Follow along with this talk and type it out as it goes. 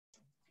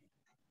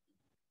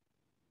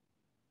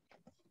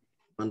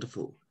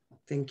Wonderful.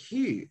 Thank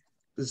you,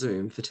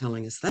 Zoom, for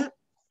telling us that.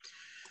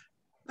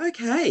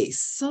 Okay,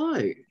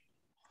 so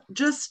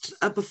just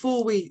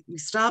before we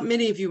start,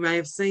 many of you may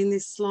have seen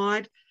this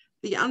slide.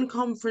 The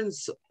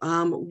unconference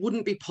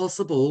wouldn't be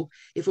possible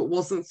if it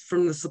wasn't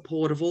from the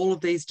support of all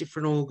of these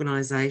different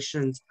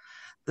organisations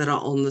that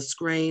are on the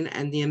screen,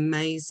 and the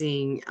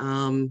amazing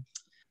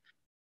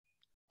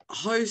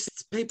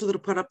hosts, people that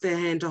have put up their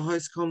hand to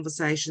host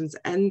conversations,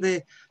 and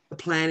the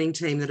planning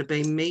team that have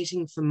been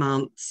meeting for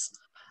months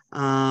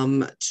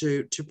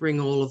to bring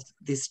all of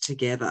this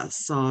together.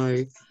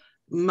 So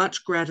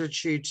much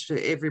gratitude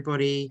to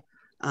everybody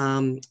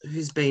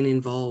who's been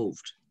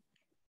involved.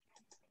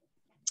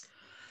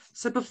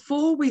 So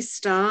before we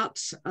start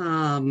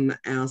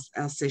our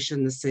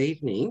session this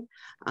evening,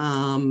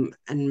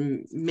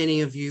 and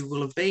many of you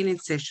will have been in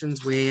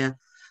sessions where,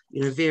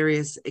 you know,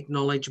 various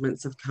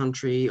acknowledgements of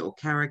country or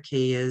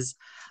karakiyas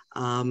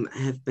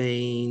have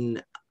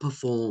been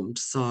performed.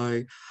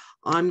 So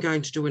I'm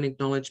going to do an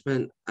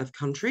acknowledgement of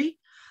country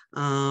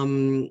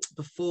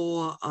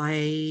before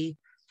I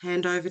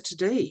hand over to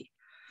Dee.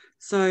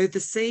 So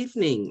this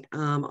evening,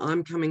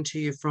 I'm coming to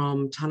you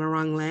from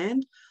Tanarang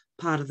land,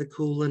 part of the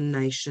Kulin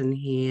Nation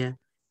here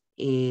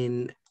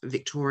in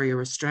Victoria,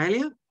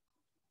 Australia.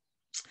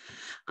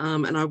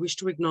 And I wish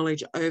to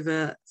acknowledge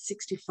over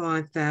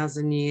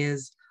 65,000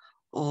 years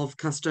of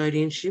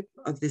custodianship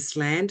of this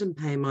land and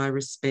pay my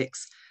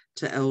respects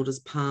to elders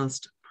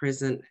past,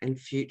 present and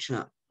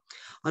future.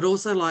 I'd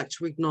also like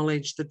to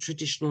acknowledge the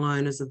traditional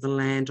owners of the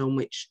land on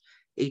which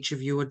each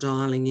of you are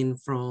dialing in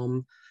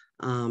from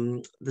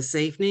this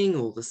evening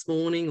or this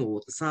morning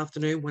or this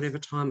afternoon, whatever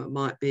time it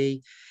might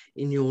be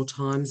in your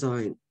time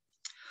zone.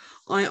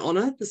 I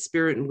honour the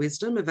spirit and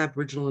wisdom of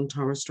Aboriginal and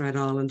Torres Strait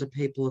Islander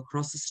people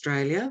across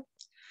Australia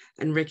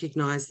and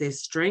recognise their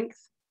strength,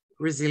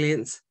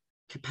 resilience,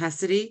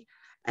 capacity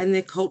and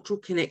their cultural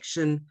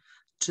connection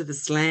to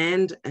this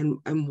land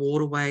and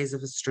waterways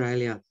of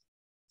Australia.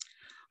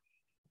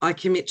 I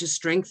commit to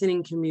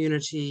strengthening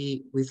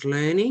community with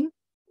learning,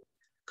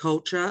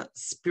 culture,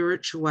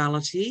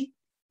 spirituality,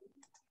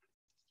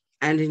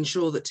 and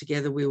ensure that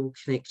together we will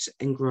connect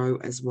and grow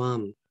as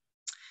one.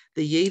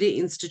 The Jeder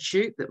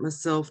Institute that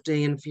myself,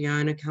 Dee and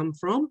Fiona come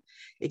from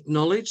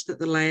acknowledge that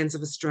the lands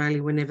of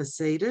Australia were never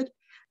ceded,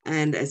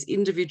 and as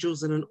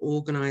individuals and an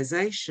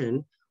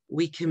organisation,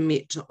 we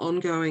commit to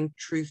ongoing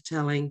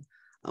truth-telling,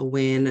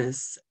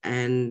 awareness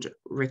and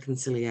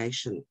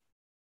reconciliation.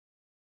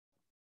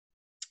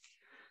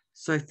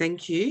 So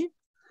thank you.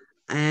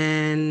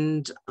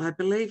 And I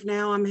believe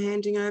now I'm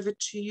handing over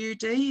to you,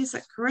 Dee, is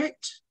that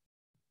correct?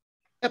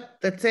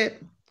 Yep, that's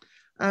it.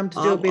 To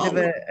do a bit of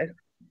a...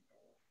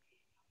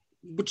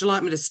 Would you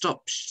like me to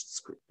stop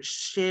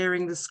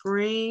sharing the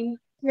screen?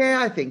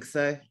 Yeah, I think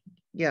so.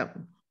 Yeah.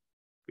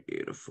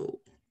 Beautiful.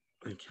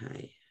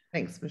 Okay.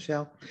 Thanks,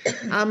 Michelle.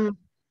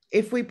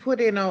 If we put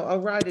in,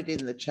 I'll write it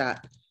in the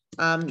chat.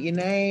 Your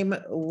name,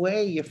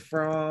 where you're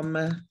from,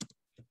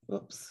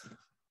 whoops.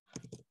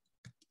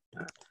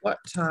 What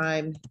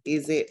time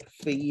is it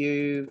for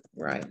you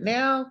right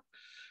now?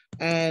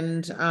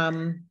 And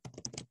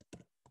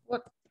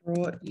what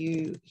brought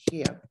you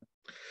here?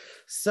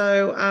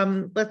 So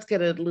let's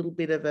get a little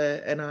bit of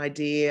an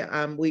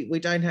idea. We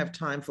don't have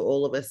time for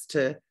all of us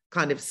to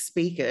kind of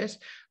speak it,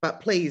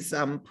 but please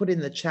put in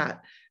the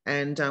chat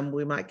and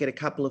we might get a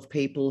couple of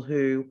people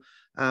who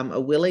are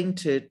willing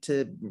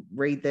to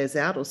read theirs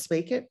out or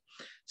speak it.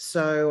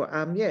 So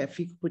yeah, if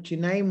you could put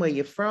your name, where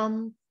you're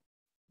from,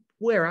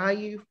 where are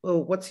you,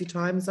 or what's your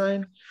time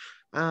zone,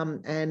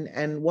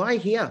 and why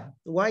here?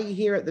 Why are you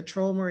here at the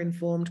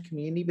Trauma-Informed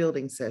Community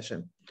Building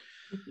session?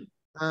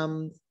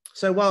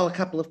 So while a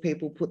couple of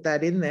people put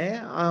that in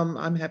there,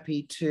 I'm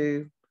happy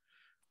to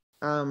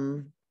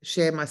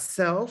share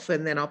myself,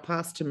 and then I'll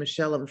pass to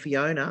Michelle and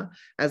Fiona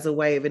as a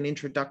way of an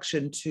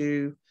introduction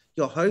to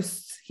your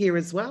hosts here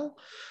as well.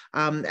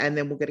 And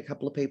then we'll get a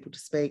couple of people to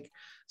speak.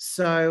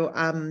 So,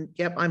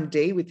 yep, I'm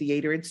Dee with the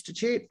Jeder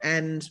Institute,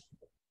 and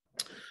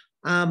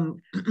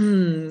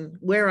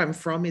where I'm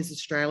from is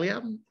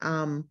Australia.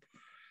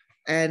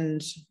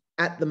 And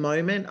at the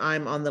moment,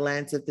 I'm on the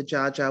lands of the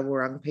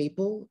Jeder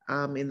people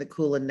in the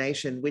Kulin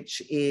Nation,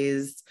 which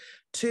is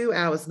 2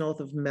 hours north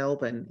of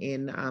Melbourne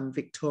in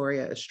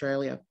Victoria,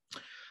 Australia.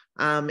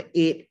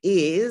 It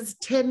is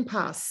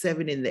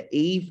 7:10 in the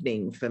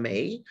evening for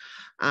me.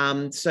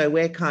 So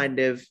we're kind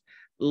of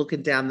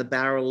looking down the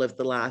barrel of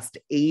the last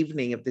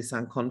evening of this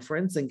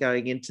unconference and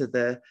going into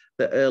the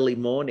early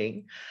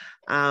morning.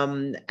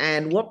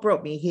 And what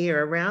brought me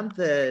here around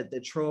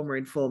the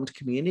trauma-informed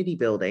community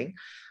building,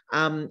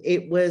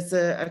 it was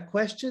a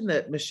question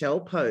that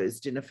Michelle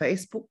posed in a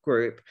Facebook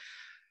group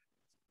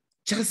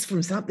just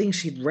from something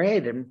she'd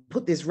read, and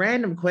put this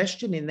random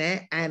question in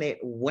there, and it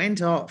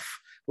went off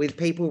with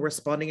people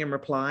responding and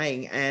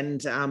replying.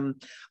 And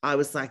I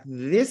was like,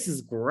 this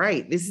is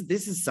great.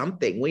 This is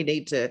something we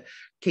need to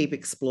keep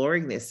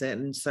exploring this.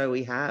 And so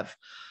we have.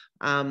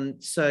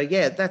 So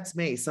yeah, that's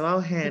me. So I'll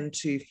hand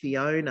to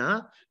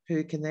Fiona,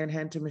 who can then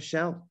hand to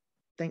Michelle.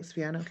 Thanks,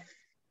 Fiona.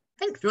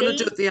 Thanks, Do you want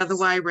to Dee. do it the other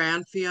way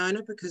around,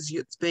 Fiona, because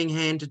it's being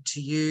handed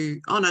to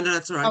you? Oh, no,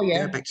 that's all right. Oh,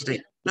 yeah. Go back to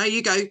Dee. No,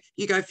 you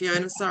go,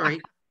 Fiona.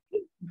 Sorry.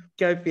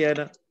 Go,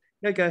 Fiona.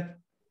 Go.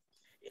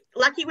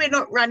 Lucky we're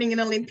not running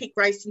an Olympic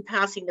race and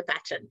passing the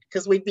baton,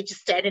 because we'd be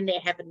just standing there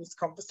having this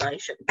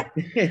conversation.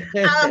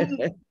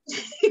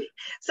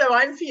 So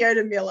I'm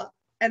Fiona Miller,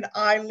 and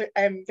I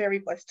am very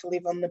blessed to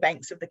live on the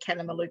banks of the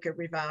Kanamaluka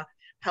River,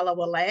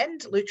 Palawa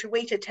land,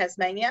 Lutruwita,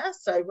 Tasmania.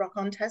 So rock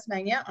on,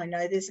 Tasmania. I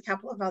know there's a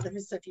couple of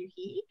others of you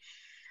here.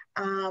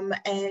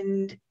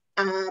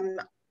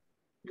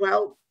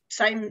 Well,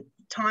 same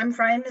time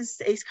frame as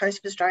the East Coast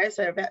of Australia,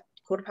 so about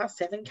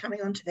 7:15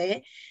 coming on to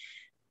there.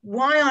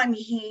 Why I'm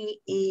here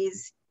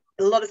is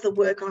a lot of the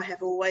work I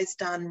have always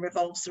done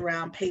revolves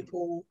around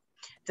people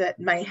that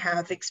may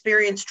have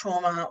experienced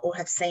trauma or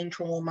have seen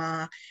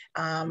trauma,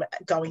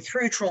 going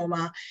through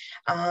trauma,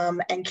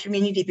 and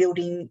community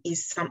building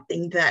is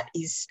something that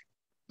is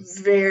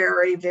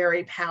very,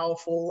 very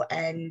powerful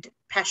and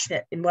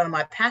passionate, in one of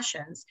my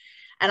passions.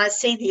 And I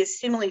see the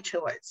simile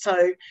to it.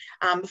 So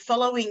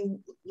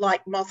following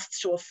like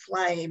moths to a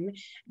flame,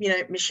 you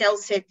know, Michelle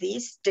said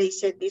this, Dee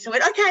said this. I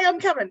went, okay,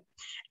 I'm coming.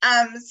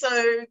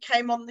 So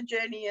came on the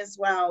journey as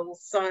well.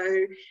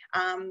 So,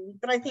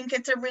 but I think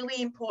it's a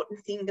really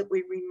important thing that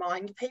we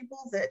remind people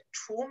that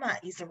trauma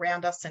is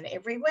around us and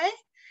everywhere.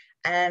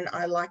 And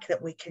I like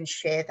that we can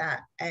share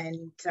that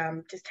and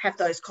just have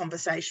those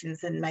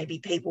conversations, and maybe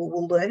people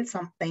will learn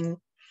something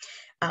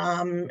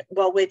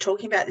while we're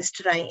talking about this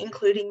today,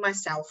 including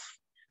myself,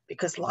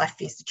 because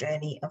life is a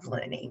journey of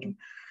learning.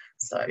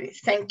 So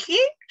thank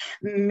you,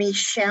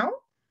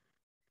 Michelle.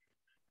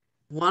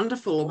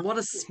 Wonderful. And what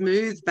a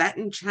smooth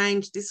baton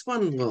change this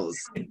one was.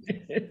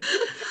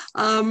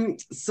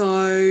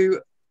 So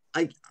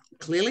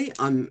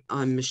I'm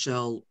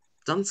Michelle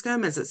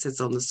Dunscombe, as it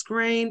says on the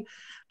screen,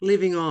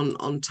 living on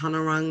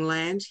Tunarung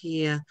land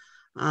here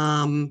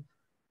in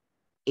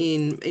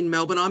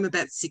Melbourne. I'm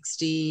about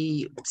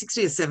 60 or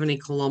 70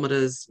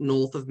 kilometres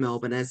north of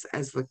Melbourne as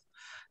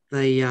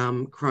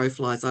the crow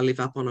flies. I live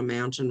up on a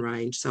mountain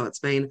range, so it's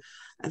been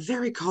a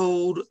very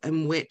cold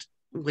and wet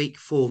week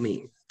for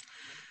me.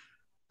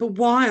 But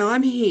why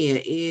I'm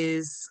here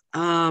is,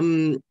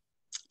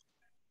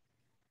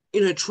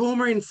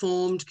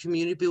 trauma-informed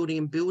community building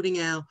and building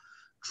our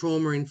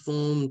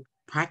trauma-informed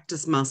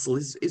practice muscle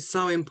is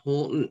so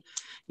important.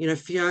 You know,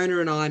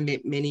 Fiona and I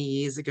met many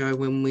years ago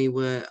when we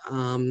were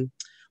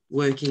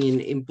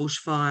working in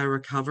bushfire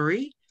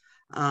recovery,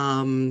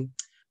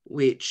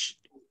 which,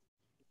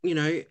 you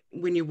know,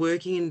 when you're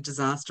working in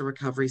disaster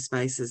recovery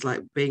spaces,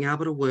 like being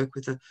able to work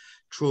with a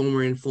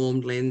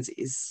trauma-informed lens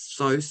is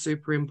so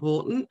super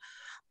important.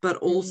 But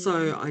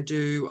also I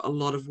do a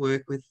lot of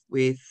work with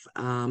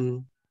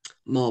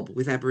mob,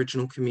 with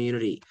Aboriginal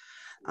community.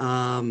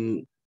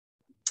 And,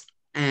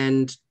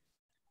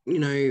 you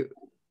know,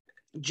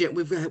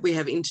 we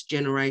have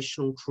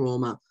intergenerational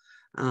trauma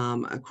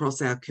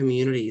across our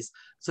communities.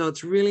 So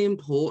it's really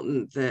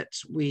important that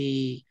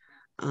we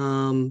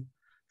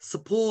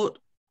support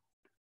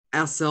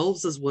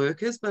ourselves as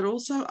workers, but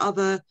also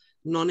other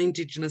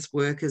non-Indigenous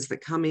workers that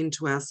come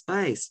into our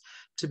space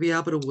to be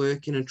able to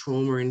work in a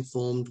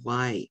trauma-informed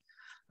way.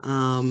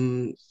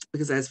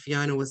 Because as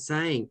Fiona was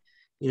saying,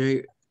 you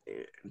know,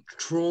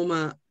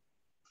 trauma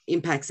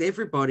impacts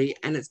everybody,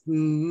 and it's,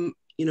 you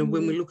know,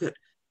 when we look at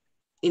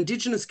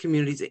Indigenous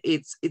communities,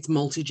 it's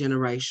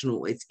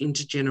multi-generational, it's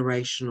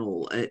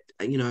intergenerational,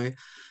 you know,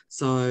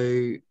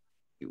 so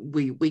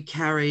we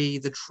carry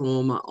the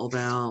trauma of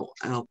our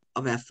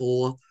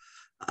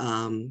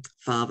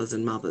fathers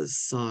and mothers.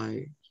 So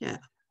yeah,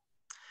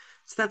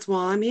 so that's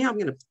why I'm here. I'm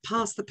going to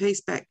pass the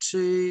piece back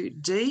to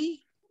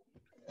Dee.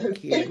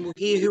 Thank you. And we'll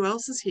hear who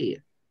else is here.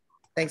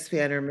 Thanks,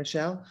 Fiona and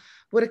Michelle.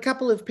 Would a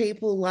couple of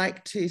people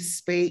like to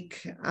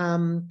speak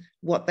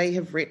what they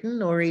have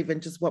written, or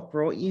even just what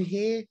brought you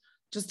here?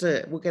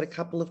 We'll get a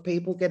couple of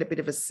people, get a bit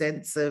of a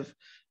sense of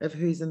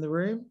who's in the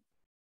room.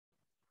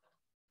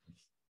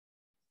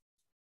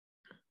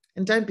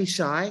 And don't be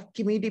shy.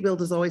 Community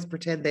builders always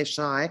pretend they're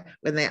shy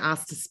when they're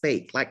asked to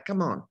speak. Like,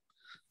 come on.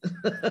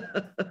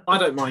 I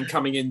don't mind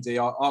coming in, Dee.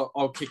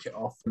 I'll kick it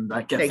off and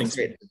get Thanks, things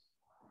going.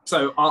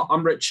 So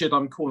I'm Richard.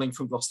 I'm calling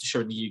from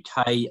Gloucestershire in the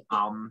UK.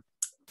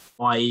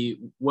 I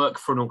work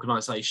for an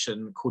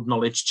organisation called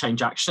Knowledge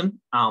Change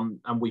Action, and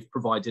we've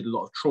provided a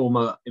lot of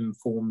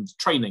trauma-informed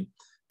training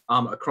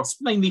across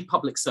mainly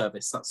public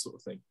service, that sort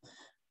of thing.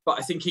 But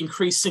I think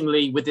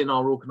increasingly within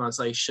our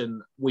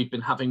organisation, we've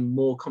been having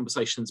more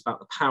conversations about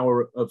the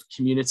power of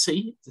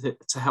community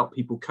to help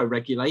people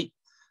co-regulate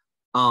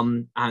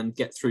and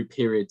get through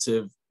periods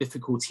of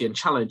difficulty and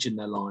challenge in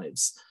their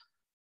lives.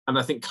 And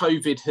I think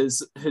COVID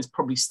has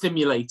probably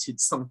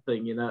stimulated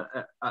something in a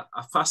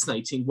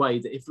fascinating way,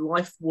 that if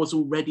life was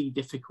already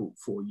difficult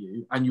for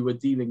you and you were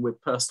dealing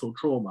with personal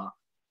trauma,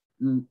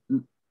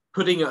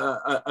 putting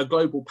a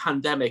global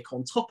pandemic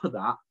on top of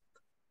that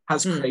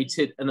has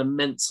created an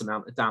immense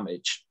amount of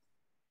damage.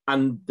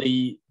 And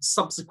the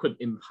subsequent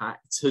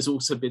impact has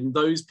also been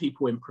those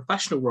people in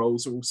professional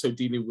roles are also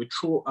dealing with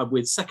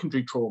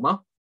secondary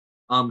trauma,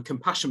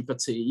 compassion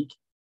fatigue,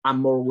 and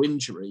moral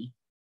injury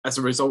as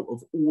a result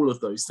of all of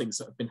those things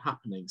that have been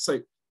happening. So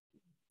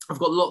I've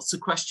got lots of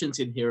questions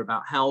in here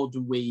about how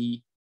do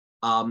we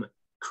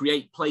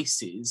create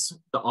places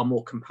that are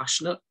more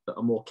compassionate, that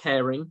are more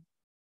caring,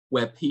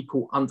 where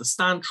people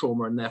understand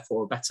trauma and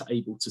therefore are better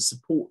able to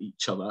support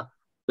each other.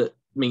 That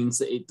means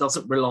that it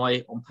doesn't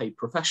rely on paid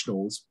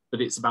professionals,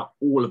 but it's about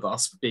all of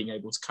us being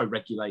able to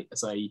co-regulate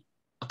as a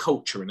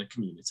culture in a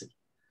community.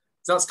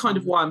 So that's kind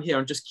of why I'm here.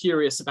 I'm just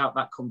curious about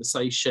that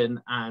conversation,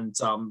 and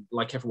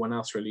like everyone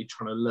else, really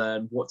trying to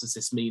learn, what does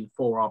this mean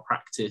for our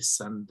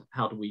practice and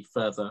how do we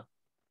further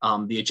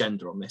the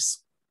agenda on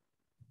this?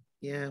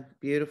 Yeah,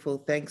 beautiful.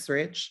 Thanks,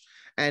 Rich.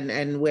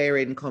 And we're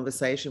in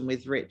conversation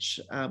with Rich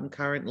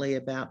currently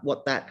about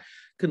what that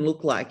can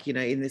look like, you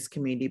know, in this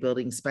community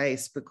building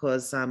space,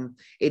 because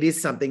it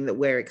is something that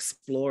we're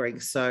exploring.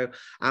 So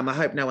I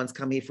hope no one's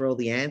come here for all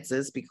the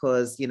answers,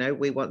 because, you know,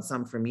 we want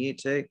some from you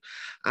too.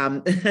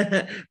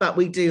 But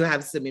we do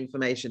have some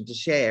information to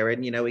share,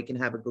 and, you know, we can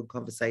have a good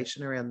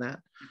conversation around that.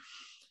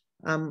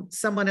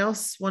 Someone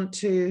else want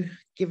to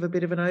give a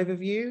bit of an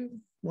overview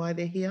why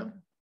they're here?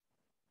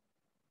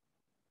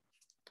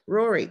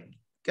 Rory,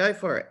 go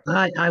for it.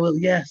 I will,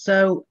 yeah.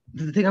 So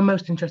the thing I'm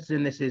most interested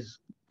in this is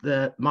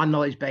my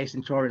knowledge base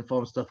in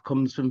trauma-informed stuff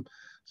comes from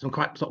some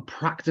quite sort of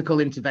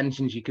practical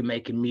interventions you can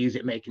make in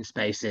music making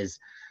spaces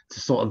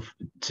to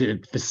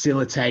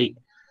facilitate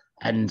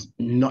and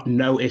not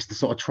notice the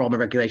sort of trauma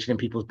regulation in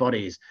people's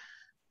bodies.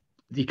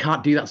 You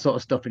can't do that sort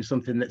of stuff in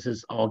something that's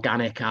as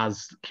organic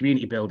as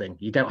community building.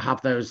 You don't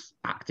have those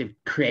active,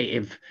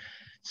 creative,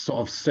 sort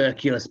of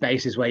circular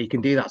spaces where you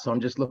can do that. So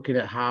I'm just looking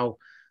at how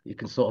you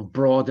can sort of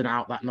broaden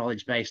out that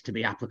knowledge base to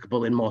be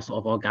applicable in more sort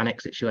of organic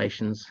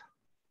situations.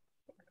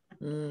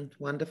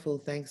 Wonderful.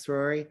 Thanks,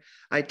 Rory.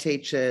 I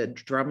teach a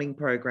drumming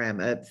program,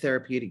 a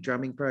therapeutic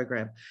drumming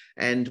program.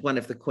 And one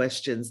of the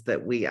questions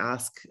that we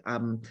ask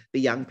the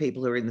young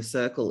people who are in the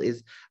circle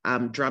is,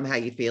 drum, how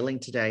you feeling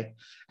today?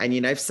 And,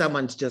 you know, if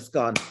someone's just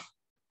gone,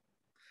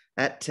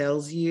 that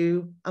tells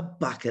you a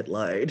bucket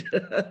load.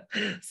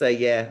 So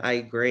yeah, I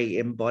agree.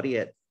 Embody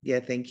it. Yeah,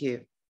 thank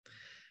you.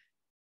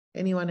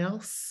 Anyone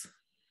else?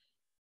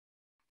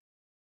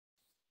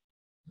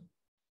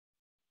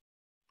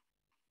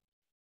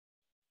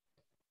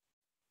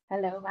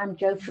 Hello, I'm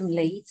Jo from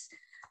Leeds.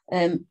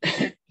 I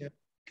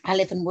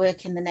live and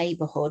work in the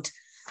neighbourhood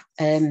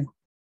that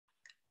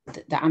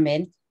I'm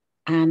in,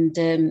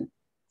 and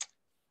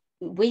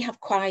we have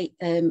quite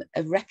a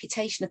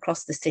reputation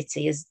across the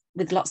city as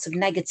with lots of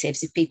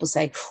negatives. If people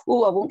say,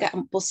 oh, I won't get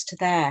on bus to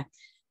there.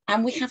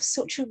 And we have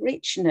such a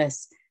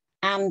richness.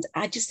 And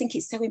I just think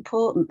it's so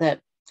important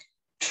that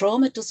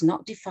trauma does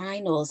not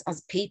define us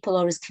as people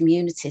or as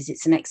communities.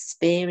 It's an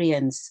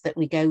experience that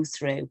we go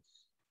through.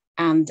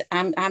 And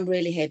I'm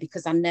really here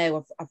because I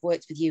know I've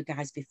worked with you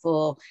guys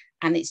before,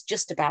 and it's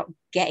just about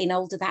getting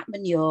hold of that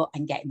manure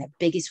and getting the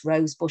biggest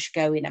rose bush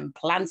going and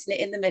planting it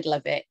in the middle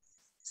of it.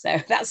 So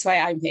that's why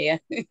I'm here.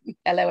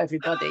 Hello,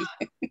 everybody.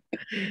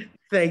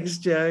 Thanks,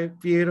 Jo.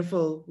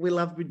 Beautiful. We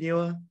love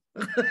manure.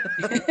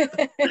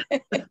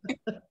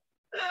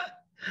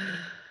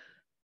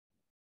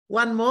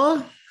 One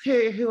more.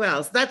 Who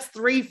else? That's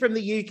 3 from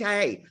the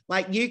UK.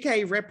 Like,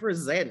 UK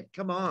represent.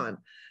 Come on.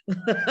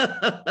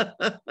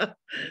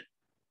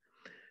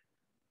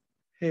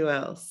 Who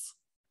else?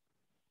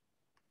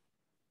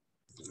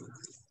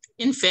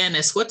 In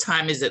fairness, what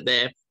time is it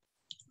there?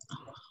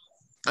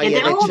 Oh,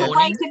 yeah, they're all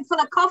waiting for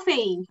the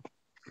coffee.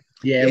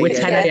 Yeah, we're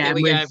 10 a.m.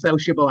 We're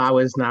sociable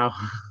hours now.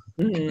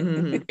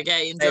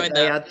 Okay, enjoy that.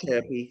 They are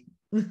chirpy.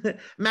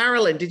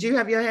 Marilyn, did you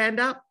have your hand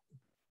up?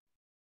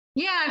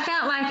 Yeah, I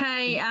felt like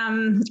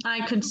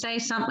I could say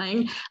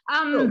something.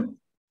 Cool.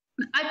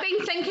 I've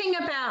been thinking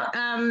about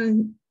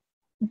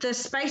the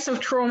space of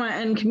trauma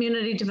and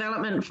community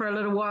development for a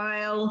little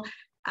while,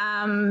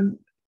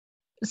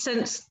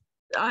 since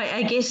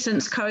I guess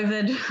since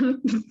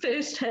COVID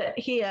first hit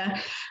here,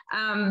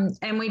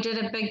 and we did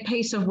a big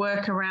piece of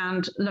work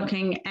around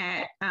looking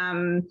at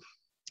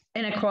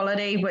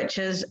inequality, which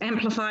is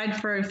amplified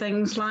through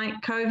things like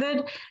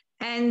COVID.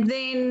 And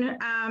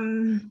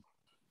then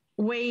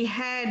we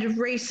had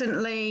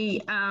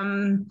recently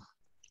a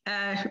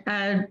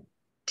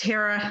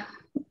terror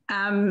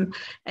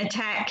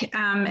attack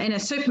in a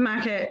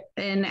supermarket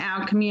in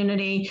our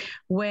community,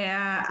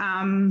 where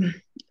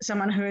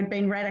someone who had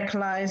been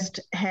radicalized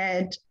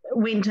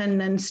went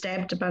in and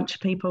stabbed a bunch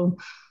of people.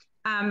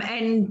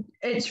 And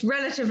it's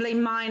relatively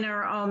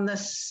minor on the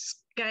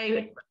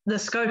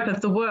scope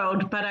of the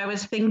world, but I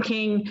was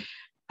thinking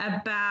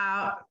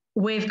about,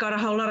 we've got a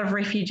whole lot of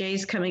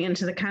refugees coming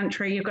into the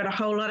country. You've got a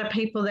whole lot of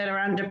people that are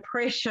under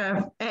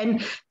pressure,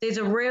 and there's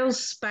a real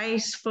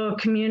space for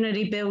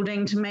community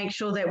building to make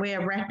sure that we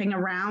are wrapping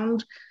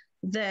around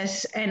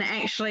this and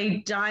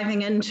actually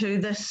diving into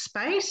this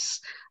space.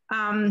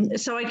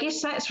 So I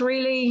guess that's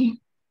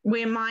really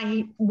where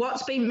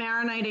what's been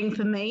marinating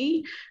for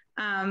me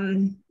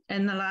in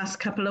the last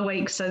couple of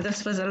weeks. So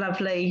this was a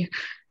lovely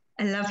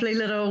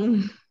little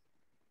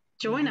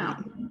join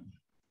up.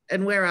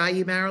 And where are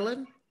you,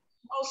 Marilyn?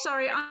 Oh,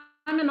 sorry,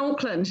 I'm in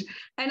Auckland,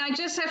 and I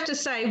just have to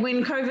say,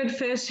 when COVID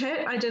first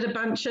hit, I did a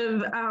bunch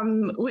of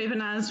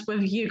webinars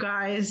with you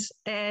guys,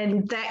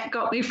 and that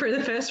got me through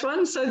the first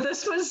one. So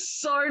this was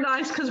so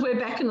nice because we're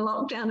back in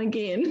lockdown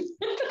again.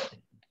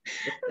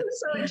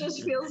 So it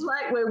just feels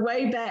like we're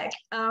way back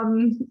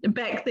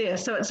there.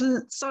 So it's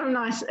so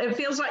nice. It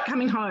feels like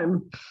coming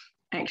home,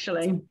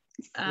 actually.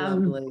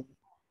 Lovely.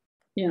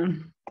 Yeah.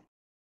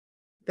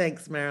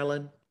 Thanks,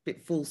 Marilyn.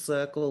 Bit full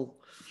circle.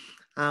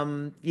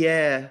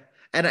 Yeah.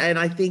 And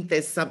I think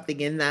there's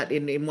something in that,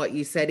 in what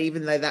you said,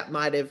 even though that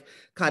might have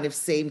kind of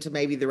seemed to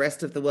maybe the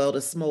rest of the world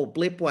a small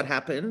blip what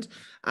happened,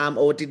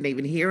 or didn't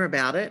even hear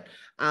about it,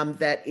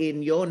 that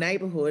in your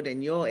neighborhood,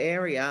 in your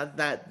area,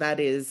 that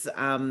is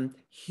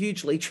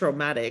hugely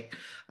traumatic.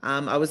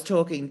 I was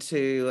talking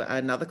to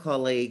another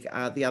colleague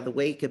the other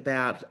week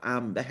about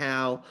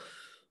how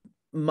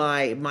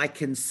my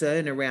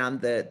concern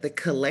around the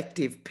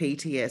collective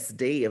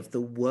PTSD of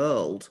the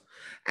world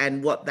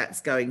and what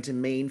that's going to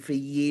mean for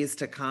years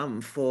to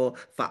come for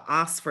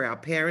us, for our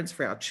parents,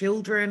 for our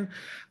children.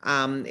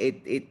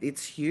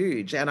 It's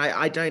huge. And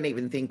I don't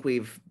even think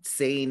we've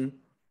seen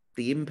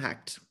the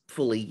impact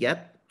fully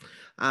yet.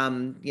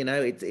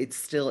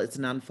 It's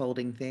an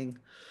unfolding thing.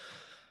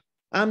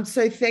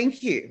 So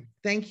thank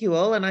you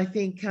all. And I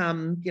think,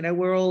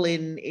 we're all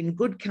in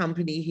good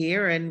company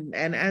here. And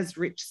as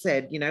Rich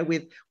said,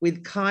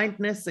 with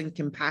kindness and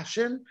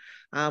compassion,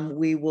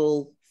 we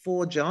will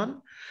forge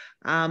on.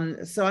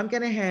 So I'm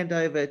going to hand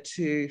over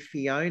to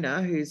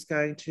Fiona, who's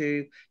going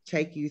to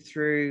take you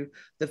through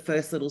the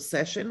first little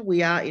session.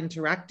 We are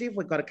interactive.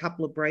 We've got a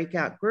couple of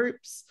breakout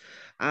groups,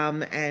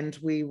 and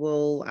we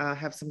will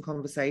have some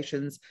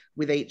conversations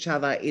with each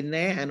other in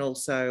there, and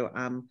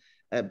also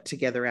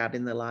together out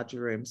in the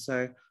larger room.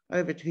 So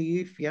over to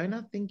you,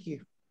 Fiona. Thank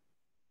you.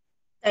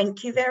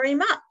 Thank you very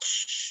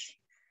much.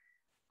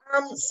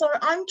 So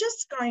I'm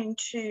just going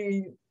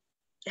to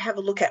have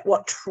a look at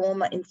what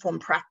trauma-informed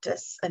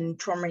practice and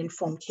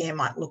trauma-informed care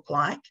might look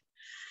like.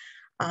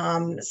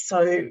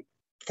 So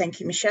thank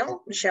you,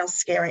 Michelle. Michelle's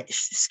scaring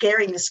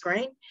the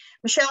screen.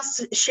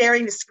 Michelle's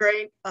sharing the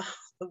screen. Oh,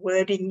 the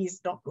wording is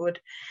not good.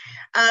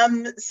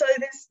 So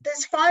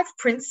there's 5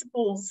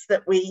 principles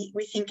that we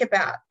think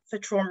about for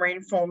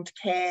trauma-informed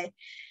care,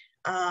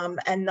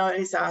 and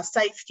those are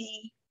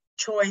safety,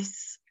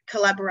 choice,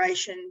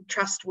 collaboration,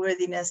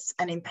 trustworthiness,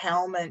 and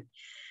empowerment.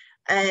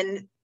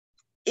 And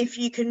if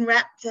you can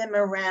wrap them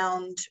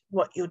around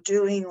what you're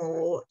doing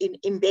or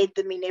embed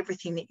them in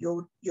everything that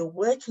you're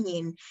working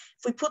in,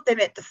 if we put them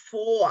at the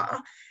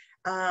fore,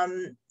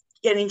 and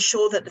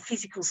ensure that the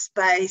physical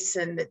space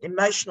and the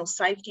emotional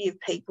safety of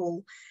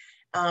people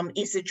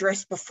is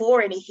addressed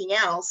before anything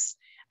else,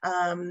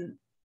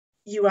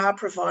 you are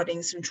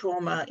providing some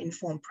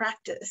trauma-informed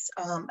practice,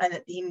 and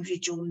that the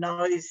individual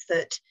knows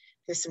that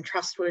there's some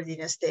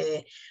trustworthiness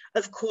there.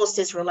 Of course,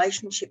 there's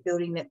relationship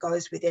building that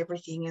goes with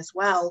everything as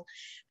well,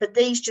 but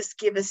these just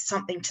give us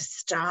something to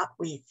start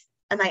with,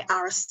 and they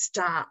are a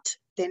start.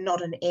 They're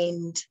not an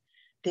end.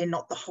 They're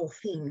not the whole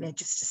thing. They're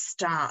just a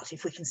start.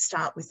 If we can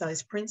start with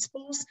those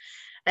principles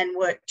and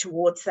work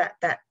towards that,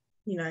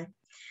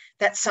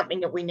 that's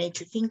something that we need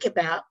to think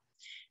about.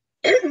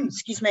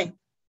 Excuse me.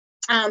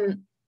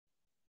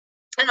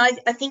 And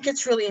I think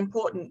it's really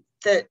important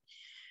that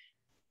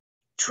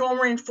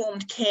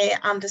trauma-informed care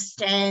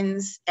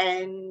understands,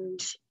 and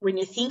when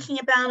you're thinking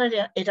about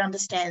it, it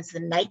understands the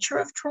nature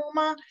of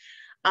trauma,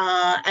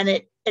 and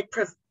it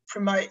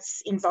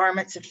promotes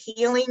environments of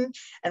healing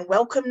and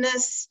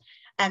welcomeness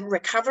and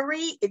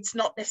recovery. It's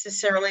not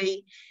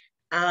necessarily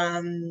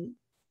something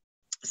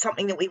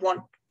that we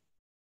want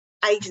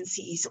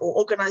agencies or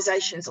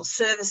organisations or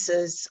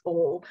services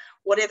or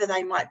whatever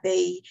they might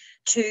be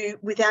to,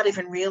 without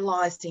even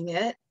realising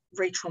it,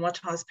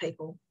 re-traumatise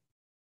people.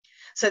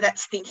 So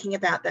that's thinking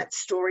about that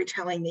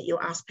storytelling that you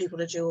ask people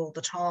to do all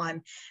the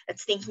time.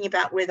 It's thinking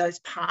about where those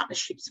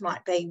partnerships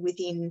might be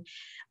within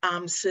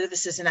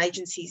services and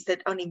agencies,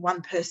 that only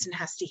one person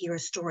has to hear a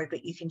story,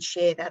 but you can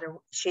share that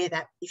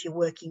if you're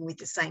working with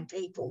the same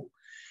people.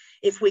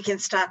 If we can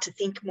start to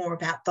think more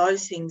about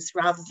those things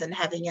rather than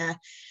having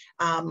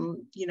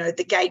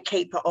the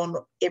gatekeeper on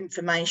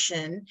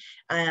information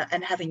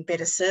and having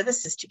better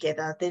services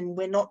together, then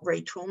we're not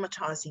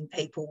re-traumatising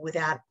people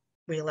without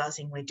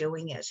realising we're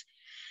doing it.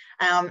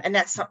 And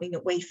that's something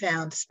that we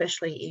found,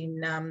 especially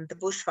in the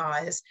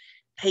bushfires,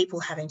 people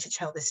having to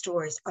tell their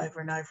stories over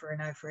and over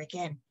and over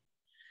again.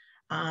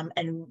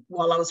 And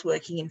while I was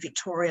working in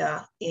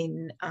Victoria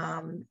in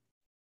the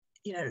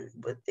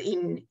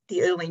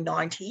early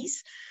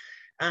 90s,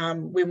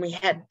 when we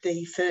had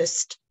the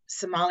first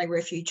Somali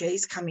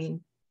refugees come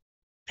in,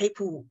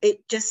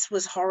 it just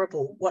was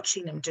horrible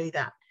watching them do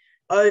that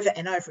over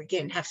and over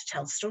again, have to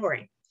tell a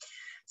story.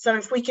 So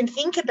if we can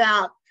think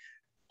about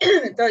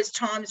those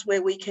times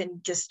where we can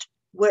just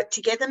work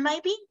together,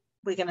 maybe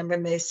we're going to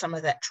remove some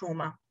of that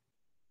trauma.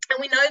 And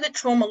we know that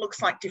trauma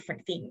looks like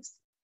different things,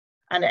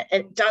 and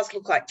it does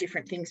look like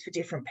different things for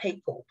different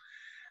people.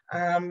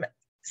 The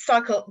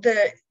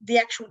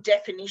actual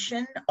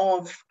definition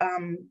of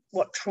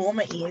what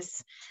trauma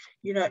is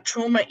You know,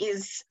 trauma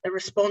is a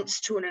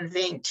response to an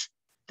event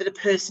that a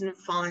person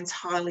finds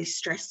highly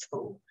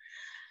stressful.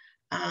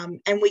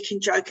 And we can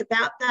joke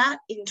about that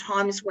in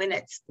times when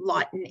it's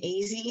light and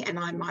easy. And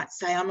I might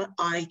say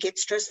I get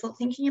stressful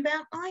thinking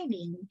about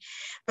ironing.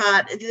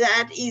 But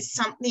that is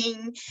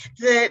something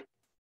that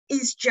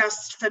is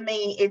just, for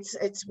me,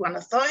 it's one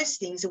of those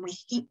things. And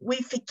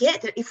we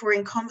forget that if we're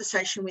in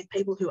conversation with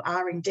people who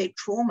are in deep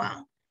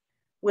trauma,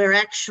 we're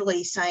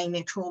actually saying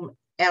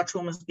our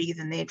trauma is bigger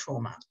than their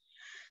trauma.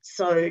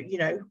 So, you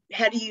know,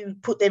 how do you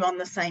put them on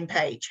the same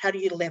page? How do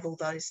you level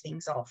those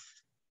things off?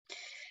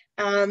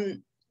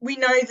 We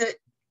know that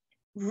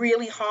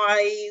really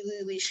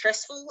highly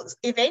stressful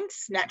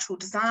events, natural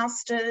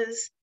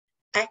disasters,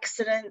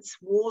 accidents,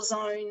 war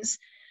zones,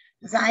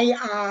 they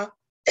are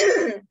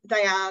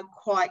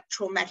quite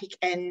traumatic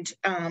and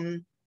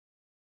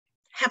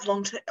have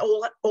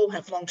all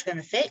have long-term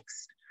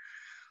effects.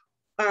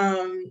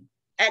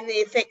 And the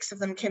effects of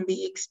them can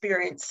be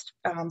experienced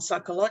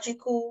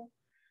psychological,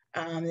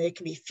 there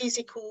can be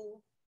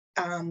physical,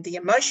 the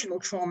emotional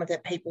trauma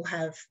that people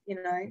have, you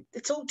know,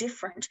 it's all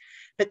different,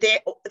 but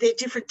they're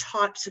different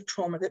types of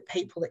trauma that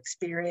people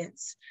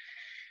experience.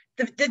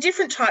 The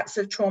different types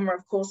of trauma,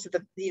 of course,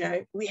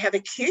 are we have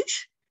acute,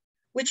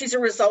 which is a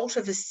result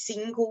of a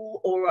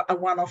single or a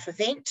one-off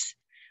event.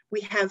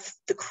 We have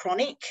the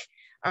chronic.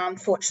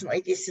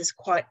 Unfortunately, this is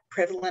quite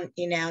prevalent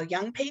in our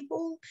young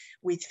people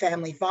with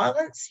family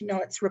violence. You know,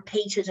 it's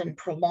repeated and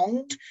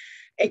prolonged.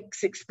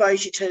 It's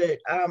exposure to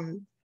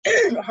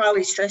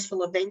highly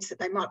stressful events that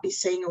they might be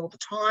seeing all the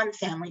time,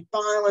 family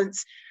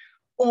violence,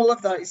 all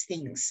of those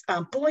things.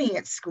 Bullying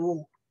at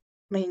school,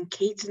 I mean,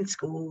 kids in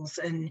schools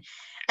and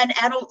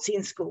adults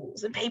in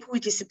schools and people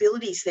with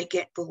disabilities that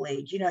get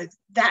bullied. You know,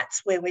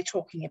 that's where we're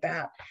talking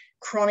about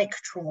chronic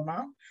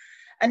trauma.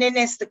 And then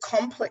there's the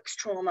complex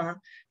trauma,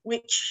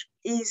 which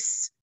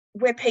is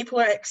where people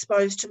are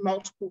exposed to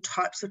multiple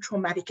types of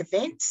traumatic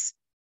events.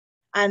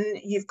 And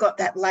you've got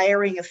that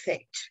layering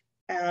effect.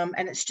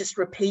 And it's just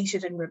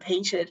repeated and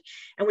repeated.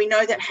 And we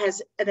know that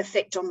has an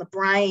effect on the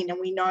brain. And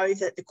we know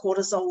that the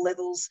cortisol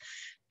levels,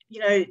 you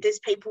know, there's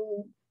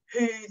people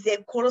who their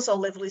cortisol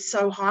level is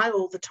so high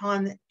all the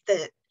time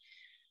that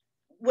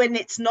when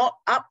it's not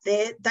up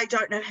there, they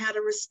don't know how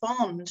to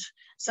respond.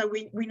 So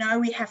we know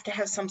we have to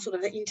have some sort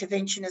of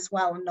intervention as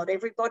well. And not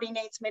everybody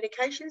needs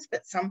medications,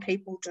 but some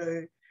people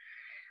do.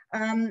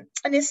 And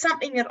there's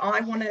something that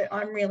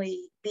I'm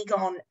really big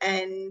on,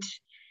 and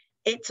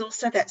it's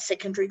also that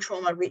secondary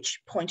trauma.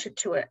 Rich pointed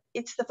to it.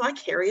 It's the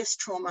vicarious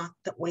trauma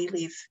that we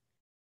live.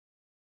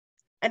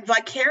 And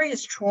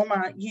vicarious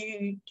trauma,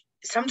 you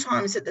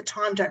sometimes at the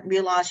time don't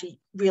realise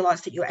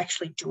that you're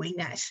actually doing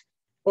that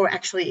or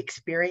actually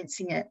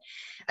experiencing it.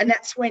 And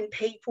that's when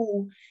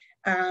people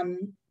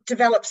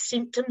develop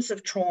symptoms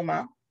of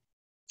trauma,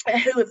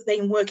 who have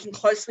been working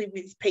closely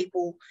with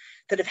people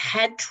that have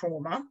had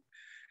trauma,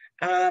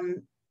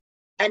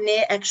 and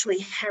they're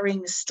actually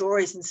carrying the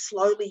stories, and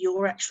slowly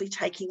you're actually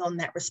taking on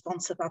that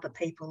response of other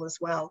people as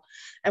well.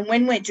 And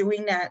when we're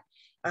doing that,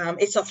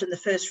 it's often the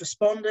first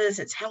responders,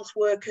 it's health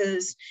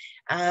workers,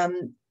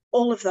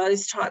 all of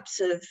those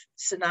types of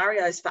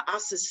scenarios for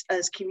us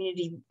as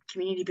community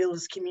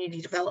builders,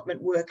 community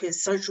development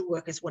workers, social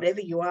workers,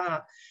 whatever you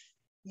are,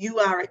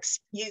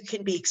 you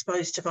can be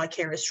exposed to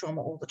vicarious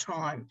trauma all the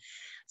time.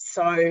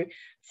 So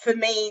for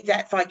me,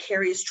 that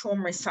vicarious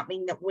trauma is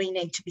something that we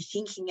need to be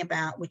thinking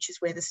about, which is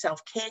where the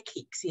self-care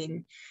kicks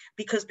in,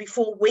 because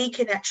before we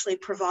can actually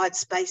provide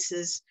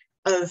spaces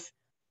of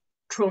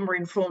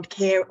trauma-informed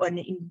care and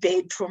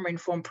embed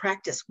trauma-informed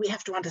practice, we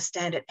have to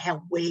understand it,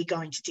 how we're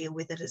going to deal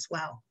with it as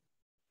well.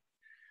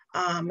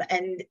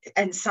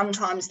 And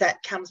sometimes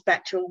that comes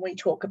back to when we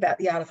talk about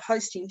the art of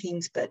hosting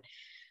things, but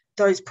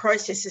those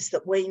processes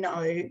that we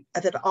know,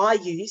 that I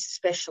use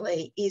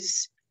especially,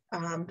 is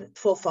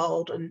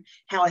fourfold, and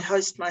how I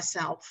host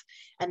myself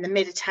and the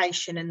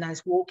meditation and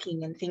those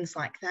walking and things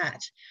like that.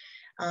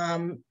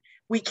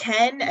 We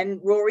can, and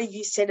Rory,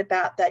 you said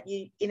about that,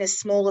 you in a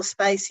smaller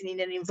space and in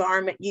an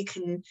environment, you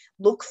can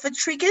look for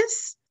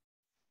triggers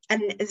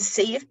and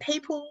see if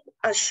people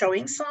are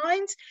showing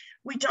signs.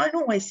 We don't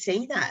always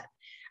see that.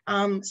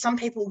 Some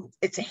people,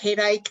 it's a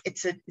headache,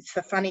 it's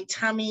the funny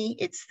tummy,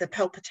 it's the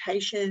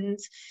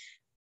palpitations.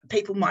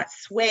 People might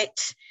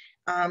sweat.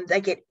 They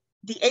get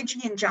the edgy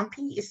and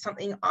jumpy is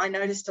something I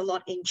noticed a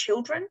lot in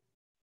children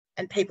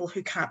and people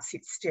who can't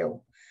sit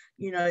still.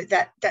 You know,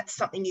 that's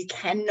something you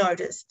can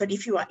notice. But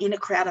if you are in a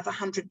crowd of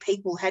 100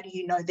 people, how do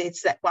you know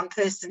there's that one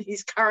person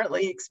who's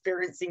currently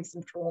experiencing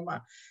some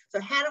trauma? So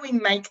how do we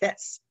make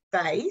that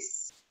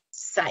space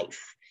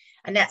safe?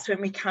 And that's when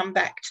we come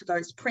back to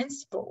those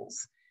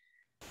principles.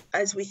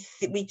 As we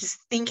just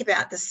think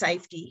about the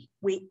safety,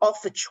 we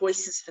offer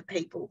choices for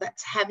people.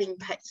 That's having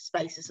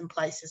spaces and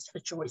places for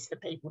choice for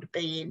people to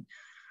be in.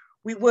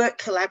 We work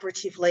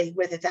collaboratively,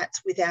 whether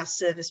that's with our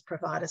service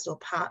providers or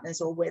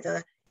partners, or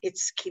whether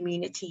it's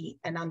community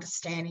and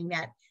understanding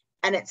that,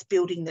 and it's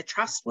building the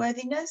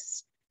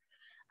trustworthiness,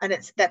 and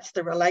that's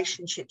the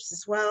relationships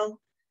as well.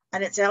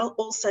 And it's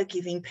also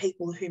giving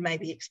people who may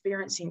be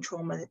experiencing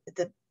trauma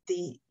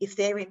if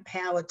they're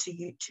empowered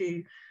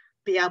to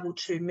be able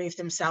to move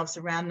themselves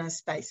around those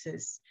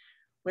spaces,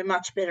 we're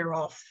much better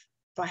off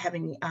by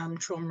having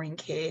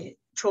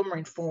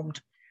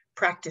trauma-informed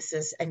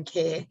practices and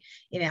care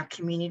in our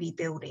community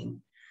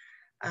building.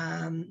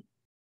 And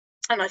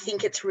I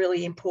think it's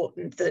really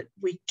important that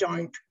we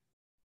don't,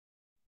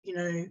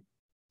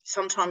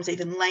 sometimes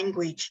even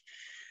language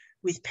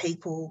with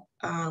people,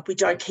 we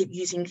don't keep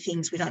using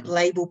things, we don't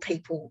label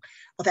people,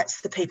 oh,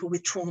 that's the people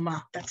with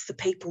trauma, that's the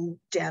people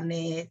down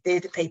there,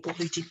 they're the people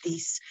who did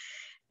this.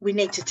 We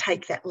need to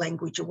take that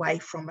language away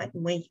from it,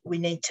 and we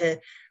need to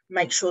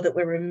make sure that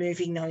we're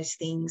removing those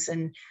things.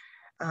 And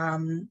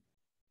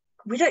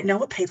we don't know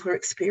what people are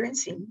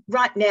experiencing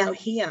right now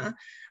here.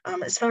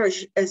 As far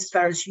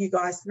as you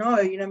guys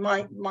know,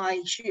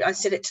 my shoe, I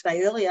said it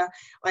today earlier,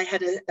 I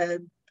had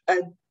a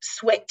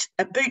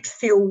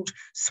boot-filled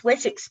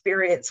sweat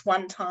experience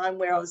one time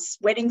where I was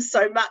sweating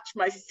so much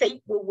my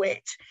feet were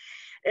wet.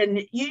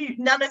 And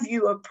none of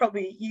you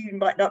you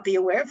might not be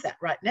aware of that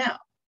right now.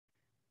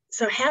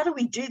 So how do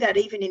we do that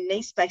even in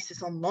these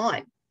spaces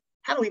online?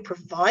 How do we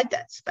provide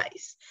that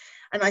space?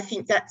 And I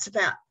think that's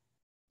about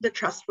the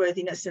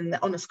trustworthiness and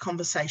the honest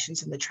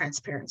conversations and the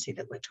transparency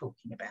that we're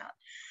talking about.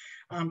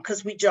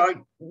 Because we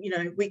don't,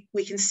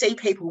 we can see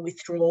people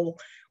withdraw.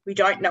 We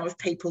don't know if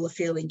people are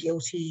feeling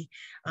guilty.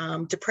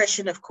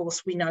 Depression, of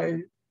course, we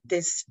know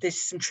there's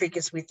some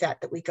triggers with that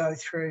we go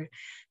through.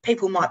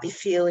 People might be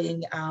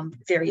feeling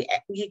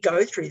you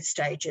go through the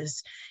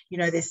stages,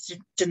 there's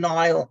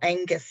denial,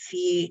 anger,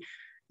 fear.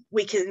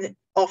 We can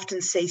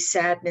often see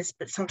sadness,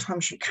 but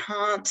sometimes you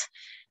can't.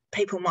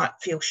 People might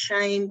feel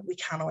shame. We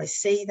can't always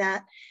see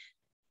that.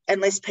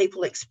 Unless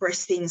people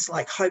express things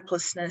like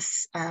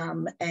hopelessness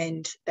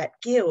and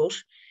that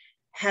guilt,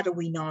 how do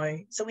we know?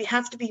 So we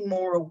have to be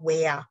more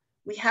aware.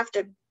 We have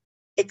to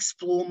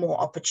explore more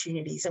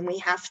opportunities, and we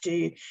have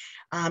to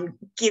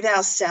give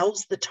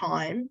ourselves the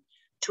time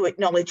to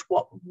acknowledge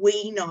what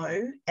we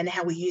know and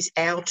how we use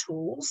our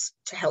tools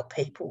to help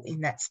people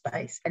in that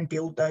space and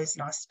build those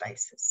nice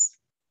spaces.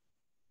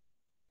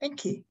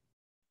 Thank you.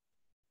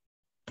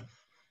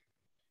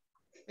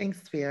 Thanks,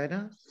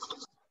 Fiona.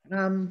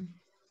 Do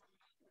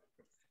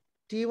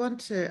you want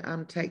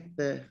to take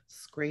the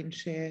screen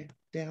share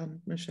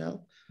down,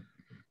 Michelle?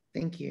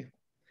 Thank you.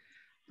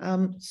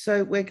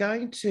 So we're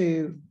going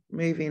to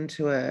move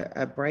into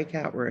a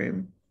breakout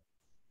room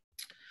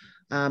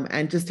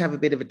and just have a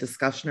bit of a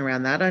discussion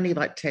around that, only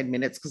like 10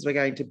 minutes because we're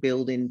going to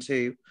build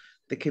into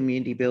the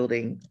community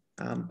building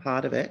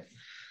part of it.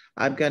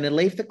 I'm going to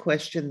leave the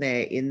question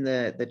there in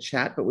the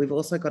chat, but we've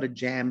also got a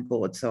Jam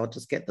board, so I'll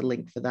just get the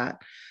link for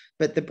that.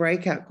 But the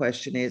breakout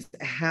question is,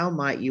 how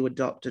might you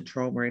adopt a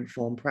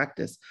trauma-informed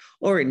practice?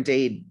 Or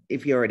indeed,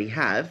 if you already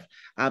have,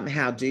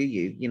 how do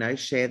you,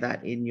 share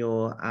that in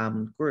your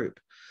group?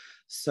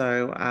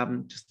 So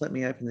just let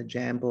me open the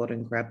Jam board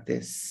and grab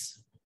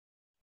this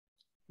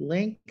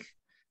link.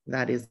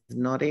 That is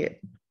not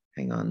it.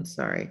 Hang on,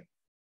 sorry.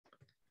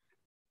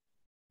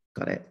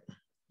 Got it.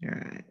 All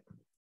right.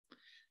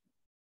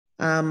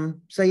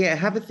 So yeah,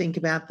 have a think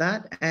about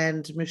that.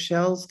 And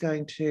Michelle's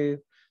going to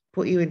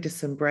put you into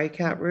some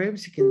breakout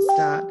rooms. You can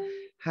start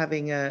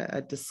having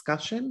a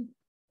discussion.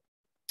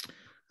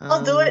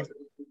 I'll do it.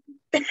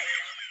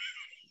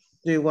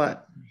 Do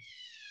what?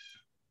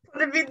 Put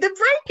them in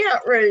the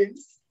breakout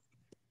rooms.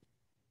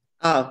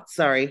 Oh,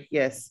 sorry.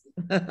 Yes.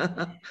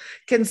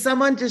 Can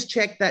someone just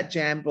check that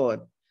Jam board?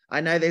 I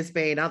know there's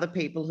been other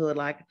people who are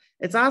like,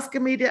 it's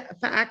asking me for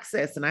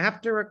access and I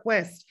have to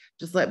request.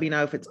 Just let me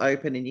know if it's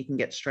open and you can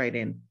get straight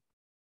in.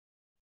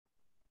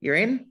 You're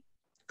in?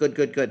 Good,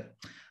 good, good.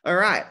 All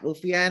right. Well,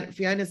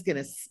 Fiona's going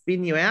to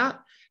spin you out.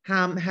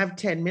 Have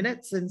 10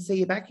 minutes and see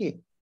you back here.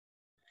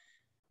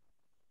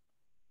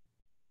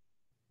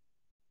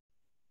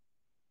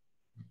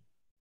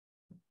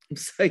 I'm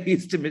so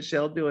used to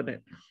Michelle doing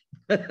it.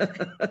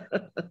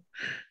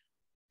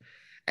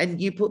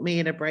 And you put me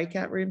in a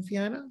breakout room,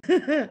 Fiona?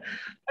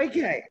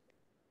 Okay.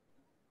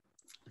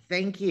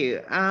 Thank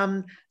you.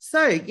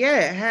 So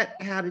yeah,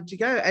 how did you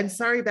go? And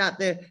sorry about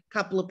the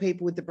couple of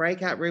people with the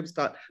breakout rooms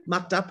got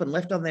mucked up and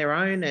left on their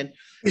own and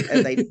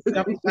they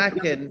jumped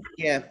back and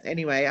yeah,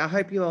 anyway, I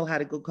hope you all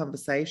had a good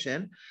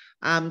conversation.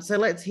 So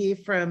let's hear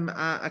from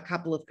a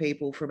couple of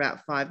people for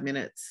about 5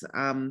 minutes.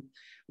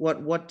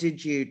 What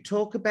did you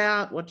talk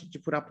about? What did you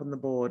put up on the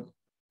board?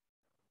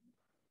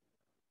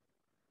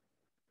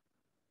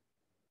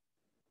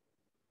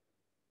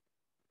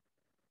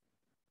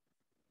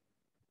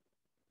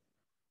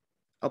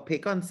 I'll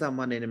pick on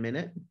someone in a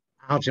minute.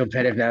 I'll jump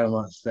in if no one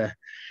wants to.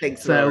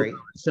 Thanks, Laurie.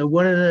 So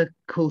one of the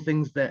cool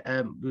things that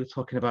we were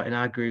talking about in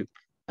our group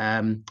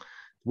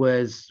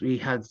was we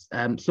had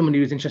someone who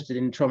was interested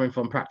in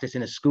trauma-informed practice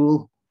in a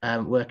school,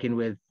 working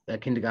with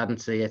kindergarten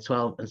to year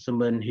 12, and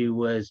someone who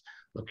was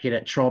looking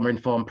at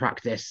trauma-informed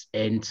practice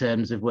in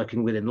terms of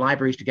working within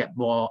libraries to get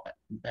more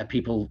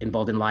people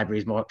involved in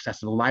libraries, more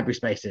accessible library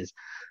spaces,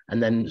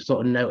 and then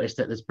sort of noticed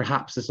that there's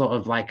perhaps a sort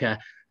of like a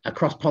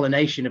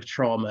cross-pollination of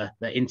trauma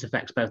that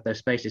intersects both those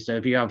spaces. So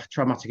if you have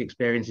traumatic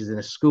experiences in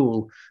a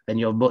school, then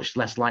you're much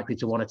less likely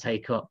to want to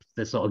take up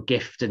the sort of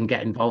gift and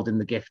get involved in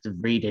the gift of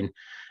reading.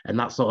 And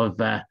that sort of,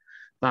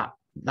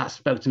 that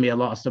spoke to me a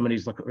lot as someone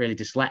who's like really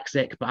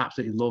dyslexic, but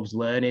absolutely loves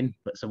learning,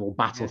 but so will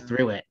battle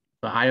through it.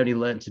 But I only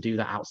learned to do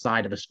that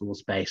outside of a school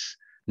space,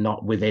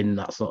 not within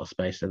that sort of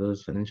space. So there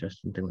was an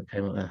interesting thing that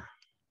came up there.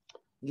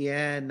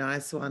 Yeah,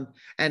 nice one.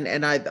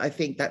 And I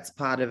think that's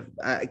part of,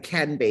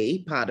 can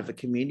be part of a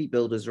community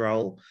builder's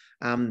role.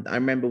 I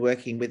remember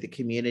working with a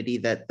community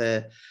that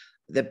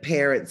the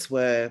parents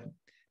were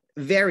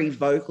very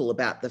vocal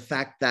about the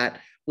fact that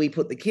we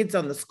put the kids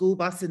on the school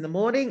bus in the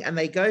morning and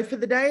they go for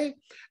the day.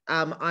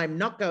 I'm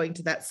not going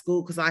to that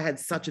school because I had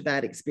such a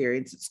bad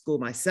experience at school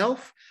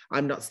myself.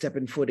 I'm not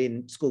stepping foot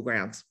in school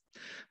grounds.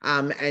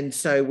 And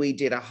so we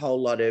did a whole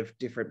lot of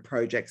different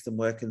projects and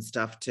work and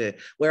stuff to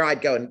where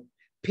I'd go and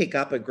pick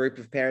up a group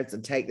of parents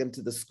and take them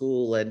to the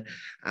school. And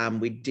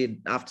we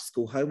did after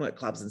school homework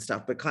clubs and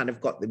stuff, but kind of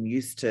got them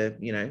used to,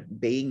 you know,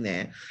 being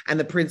there. And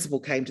the principal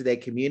came to their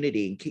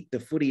community and kicked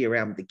the footy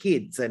around with the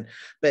kids. And,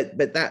 but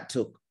that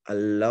took a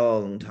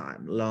long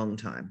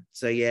time.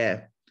 So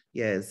yeah,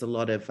 there's a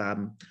lot of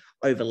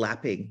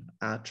overlapping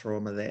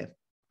trauma there.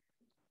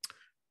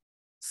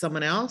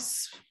 Someone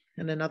else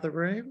in another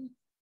room?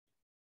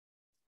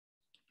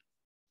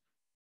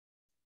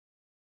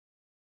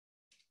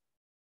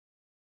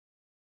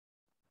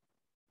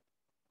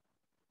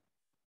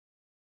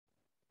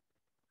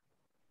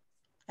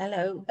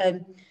 Hello.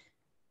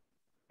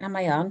 Am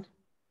I on?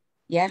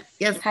 Yeah.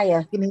 Yes.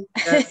 Hiya.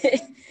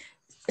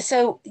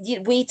 So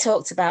we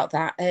talked about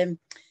that.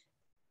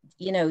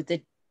 You know,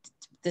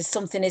 there's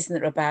something, isn't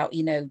there, about,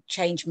 you know,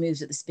 change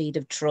moves at the speed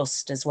of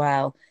trust as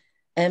well.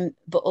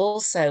 But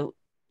also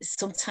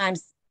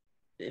sometimes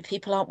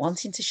people aren't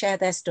wanting to share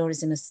their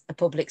stories in a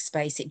public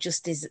space. It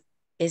just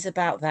is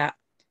about that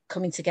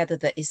coming together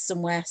that is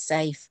somewhere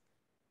safe.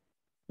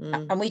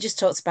 And we just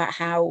talked about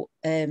how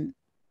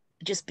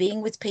just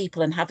being with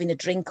people and having a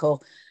drink or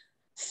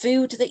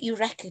food that you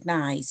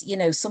recognize, you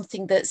know,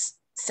 something that's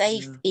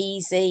safe,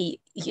 easy,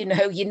 you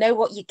know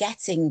what you're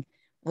getting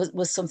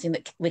was something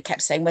that we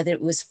kept saying, whether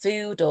it was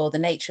food or the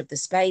nature of the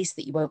space,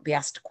 that you won't be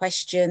asked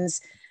questions.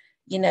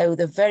 You know,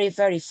 the very,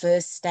 very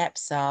first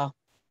steps are,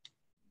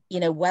 you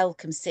know,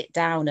 welcome, sit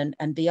down,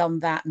 and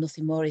beyond that,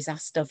 nothing more is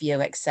asked of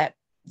you except,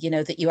 you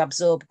know, that you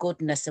absorb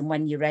goodness, and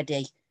when you're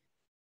ready,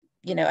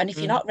 you know, and if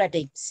you're not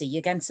ready, see you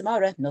again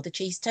tomorrow, another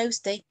cheese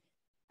toasty.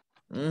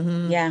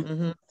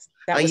 That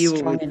was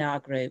strong in our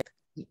group.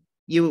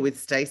 You were with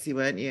Stacey,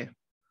 weren't you?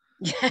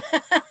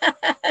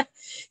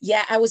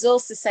 Yeah, I was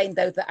also saying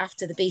though that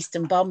after the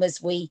Beeston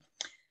Bombers, we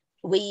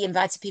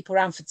invited people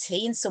around for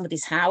tea in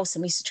somebody's house,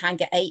 and we used to try and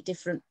get 8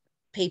 different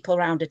people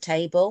around a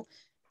table.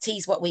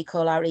 Tea's what we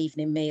call our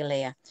evening meal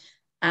here.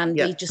 And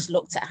we just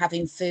looked at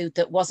having food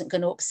that wasn't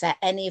going to upset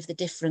any of the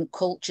different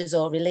cultures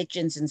or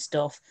religions and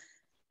stuff.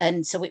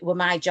 And so it were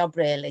my job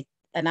really.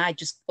 And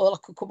all I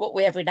could come up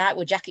with every night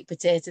were jacket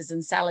potatoes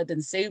and salad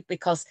and soup,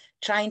 because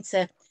trying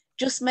to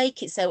just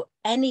make it so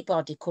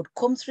anybody could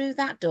come through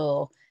that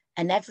door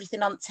and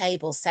everything on the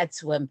table said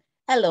to them,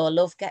 hello,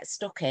 love, get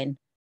stuck in.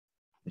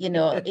 You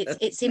know,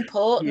 it's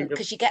important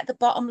because you get the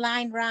bottom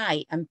line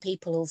right and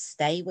people will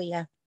stay with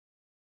you.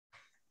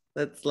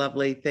 That's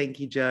lovely. Thank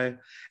you, Jo.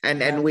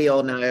 And we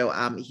all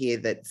know here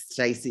that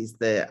Stacey's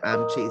the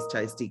cheese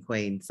toasty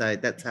queen. So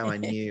that's how I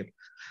knew.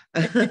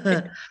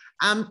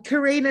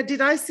 Karina,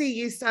 did I see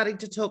you starting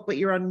to talk, but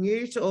you're on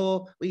mute,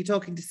 or were you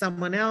talking to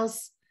someone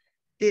else?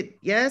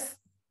 Yes?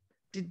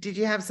 Did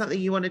you have something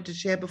you wanted to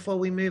share before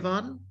we move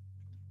on?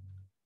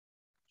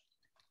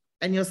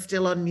 And you're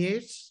still on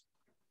mute?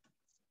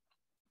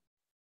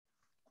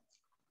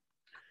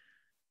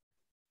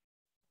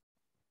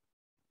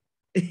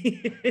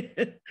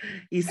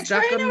 You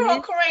stuck Karina on or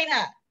mute?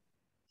 Karina?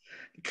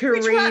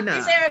 Karina. Which one?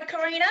 Is there a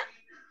Karina?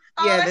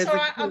 Oh, yeah, that's all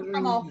right.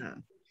 I'm off.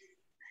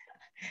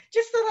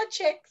 Just thought I'd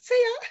check.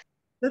 See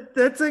ya.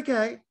 That's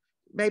okay.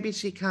 Maybe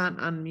she can't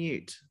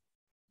unmute.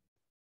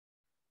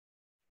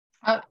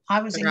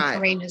 I was in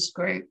Karina's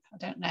group. I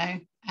don't know.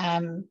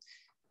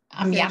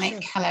 I'm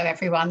Yannick. Hello,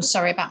 everyone.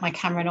 Sorry about my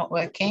camera not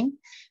working.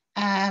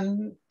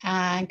 And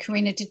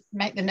Karina did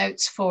make the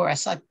notes for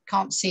us. I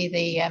can't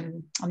see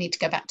I'll need to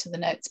go back to the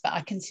notes, but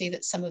I can see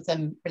that some of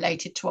them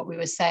related to what we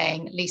were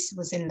saying. Lisa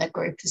was in the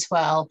group as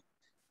well.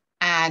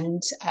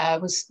 And I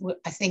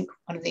think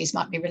one of these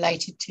might be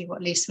related to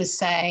what Lisa was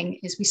saying,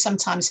 is we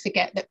sometimes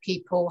forget that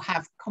people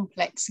have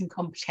complex and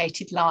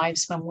complicated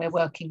lives when we're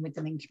working with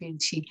them in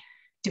community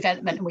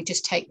development, and we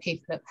just take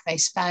people at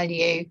face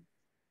value.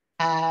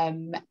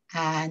 You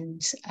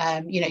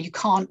know, you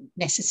can't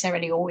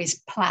necessarily always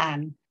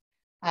plan.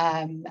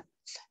 I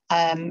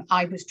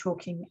was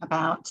talking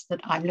about that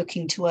I'm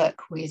looking to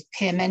work with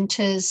peer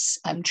mentors,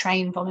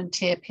 train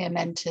volunteer peer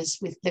mentors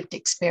with lived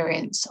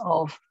experience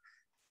of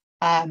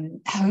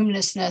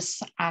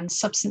homelessness and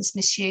substance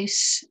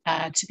misuse,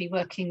 to be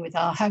working with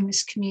our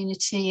homeless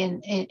community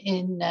in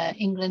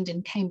England,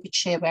 in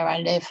Cambridgeshire, where I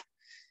live.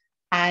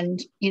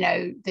 And, you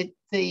know,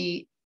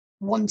 the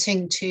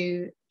wanting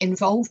to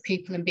involve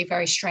people and be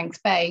very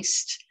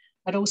strength-based,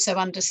 but also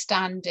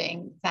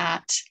understanding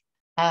that,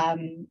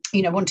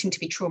 you know, wanting to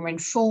be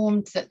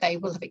trauma-informed, that they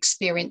will have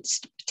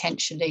experienced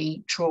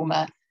potentially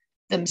trauma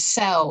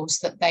themselves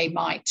that they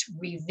might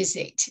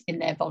revisit in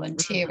their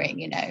volunteering,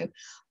 you know.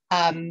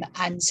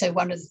 And so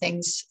one of the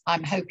things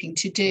I'm hoping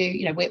to do,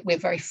 you know, we're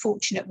very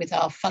fortunate with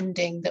our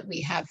funding that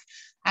we have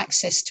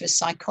access to a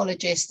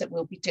psychologist that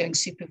will be doing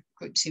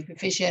group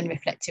supervision,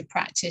 reflective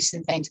practice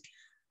and things,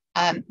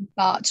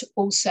 but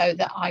also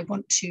that I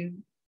want to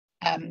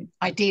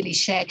ideally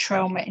share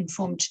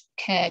trauma-informed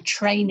care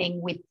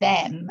training with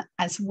them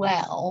as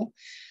well,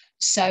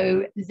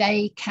 so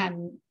they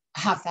can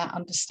have that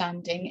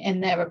understanding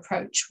in their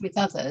approach with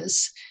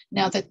others.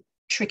 Now, the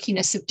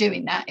trickiness of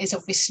doing that is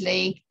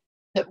obviously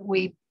that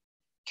we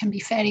can be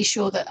fairly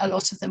sure that a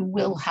lot of them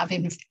will have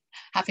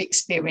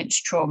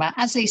experienced trauma.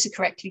 As Lisa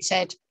correctly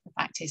said, the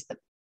fact is that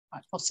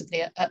quite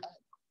possibly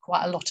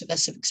quite a lot of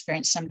us have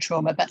experienced some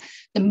trauma, but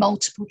the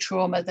multiple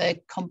trauma, the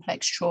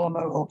complex trauma,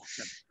 or,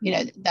 you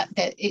know, that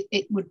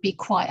it would be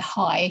quite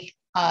high,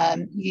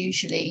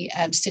 usually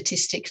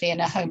statistically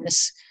in a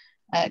homeless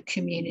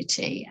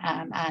community,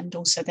 and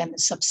also then the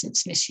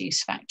substance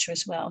misuse factor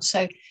as well.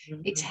 So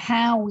it's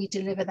how we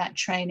deliver that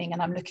training,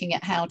 and I'm looking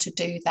at how to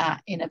do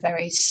that in a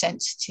very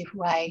sensitive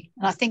way.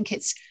 And I think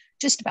it's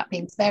just about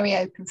being very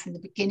open from the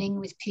beginning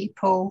with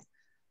people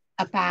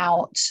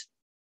about,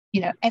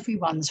 you know,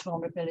 everyone's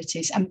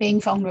vulnerabilities, and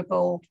being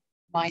vulnerable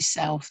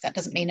myself. That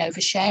doesn't mean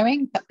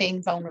oversharing, but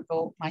being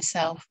vulnerable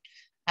myself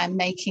and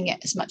making it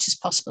as much as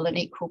possible an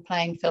equal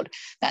playing field.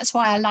 That's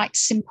why I like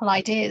simple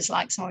ideas,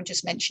 like someone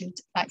just mentioned,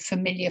 like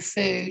familiar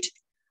food.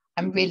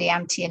 I'm really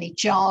anti any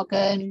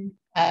jargon,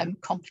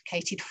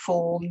 complicated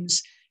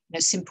forms, you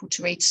know, simple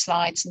to read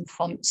slides and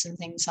fonts and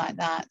things like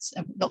that.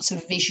 Lots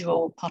of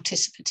visual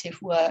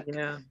participative work.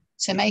 Yeah.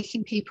 So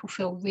making people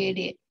feel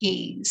really at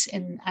ease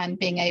and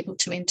being able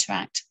to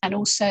interact. And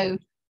also,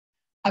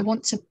 I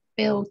want to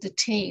build the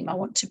team. I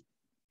want to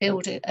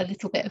build a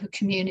little bit of a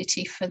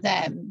community for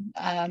them,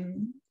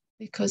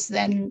 because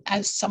then,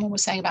 as someone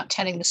was saying about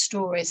telling the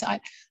stories,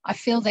 I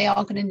feel they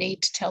are going to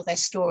need to tell their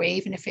story,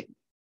 even if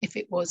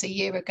it was a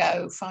year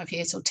ago, 5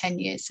 years or 10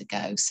 years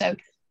ago. So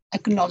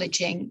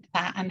acknowledging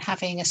that and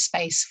having a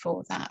space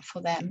for that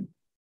for them.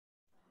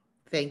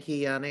 Thank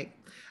you, Yannick.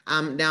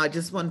 Now, I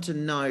just want to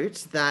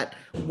note that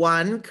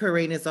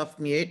Karina's off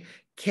mute.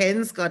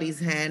 Ken's got his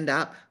hand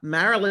up.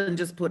 Marilyn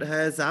just put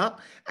hers up,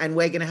 and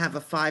we're going to have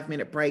a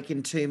 5-minute break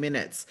in 2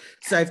 minutes.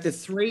 So if the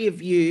three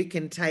of you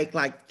can take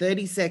like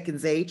 30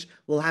 seconds each,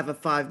 we'll have a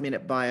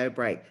 5-minute bio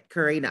break.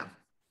 Karina.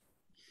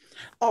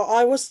 Oh,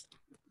 I was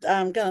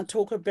going to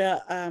talk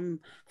about,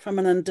 from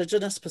an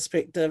Indigenous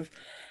perspective,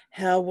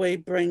 how we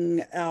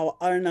bring our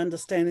own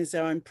understandings,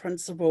 our own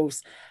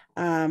principles,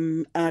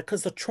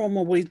 because the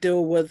trauma we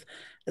deal with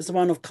is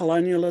one of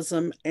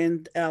colonialism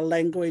and our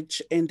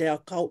language and our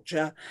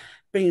culture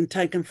being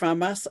taken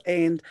from us,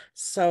 and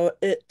so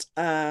it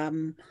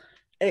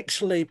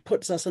actually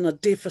puts us in a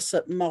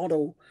deficit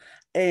model.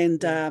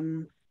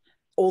 And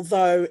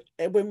although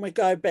when we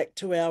go back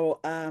to our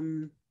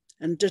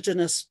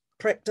Indigenous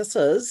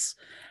practices,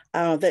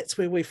 that's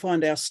where we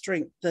find our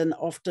strength, and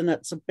often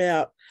it's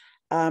about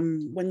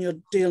when you're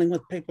dealing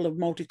with people of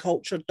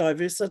multicultural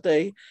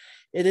diversity,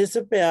 it is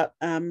about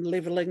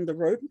leveling the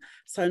room.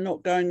 So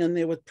not going in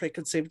there with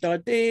preconceived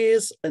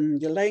ideas in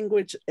your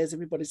language, as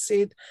everybody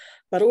said,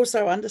 but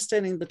also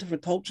understanding the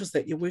different cultures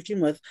that you're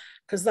working with,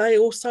 because they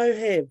also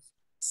have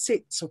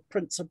sets of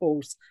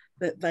principles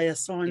that they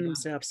assign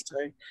themselves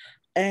to.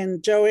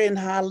 And Joanne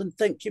Harlan,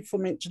 thank you for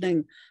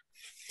mentioning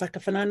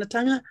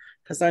whakawhanaungatanga,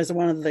 because those are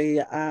one of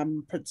the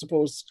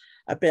principles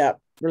about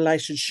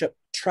relationship,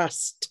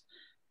 trust,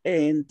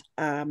 and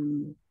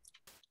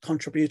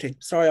contributing.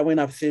 Sorry, I went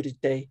over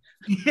 30D.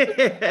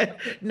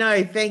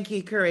 No, thank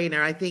you,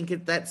 Karina. I think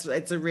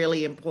it's a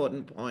really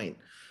important point.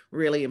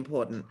 Really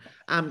important.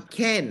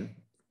 Ken,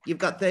 you've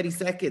got 30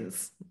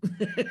 seconds.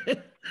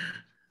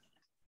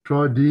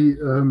 Try D.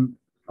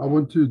 I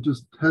want to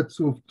just hats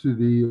off to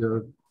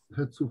the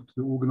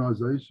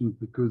organization,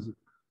 because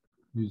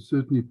you're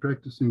certainly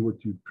practicing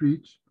what you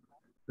preach.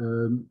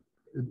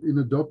 In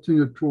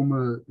adopting a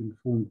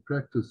trauma-informed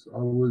practice, I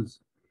was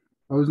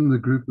in the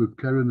group with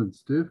Karen and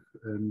Steph,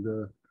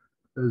 and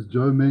as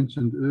Joe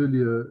mentioned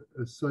earlier,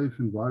 a safe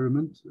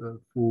environment.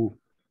 For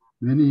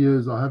many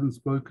years, I haven't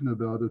spoken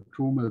about a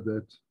trauma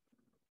that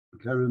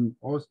Karen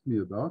asked me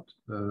about,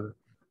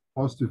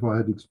 asked if I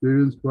had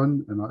experienced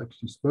one, and I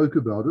actually spoke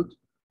about it.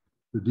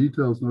 The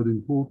detail's not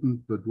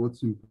important, but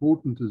what's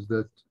important is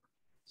that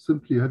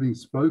simply having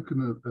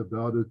spoken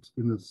about it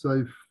in a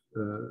safe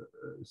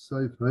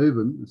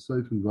haven, a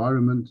safe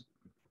environment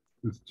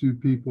with two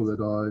people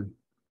that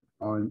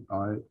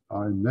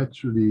I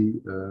naturally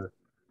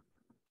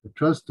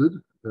trusted,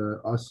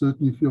 I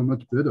certainly feel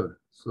much better.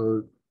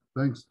 So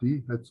thanks,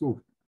 Dee. Hats off.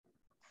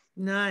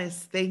 Nice.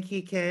 Thank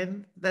you,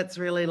 Ken. That's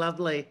really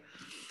lovely.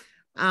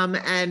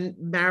 And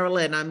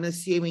Marilyn, I'm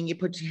assuming you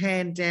put your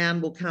hand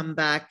down. We'll come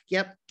back.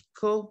 Yep,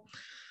 cool.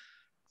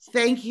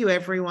 Thank you,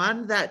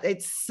 everyone. That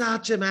it's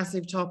such a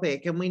massive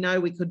topic, and we know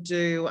we could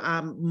do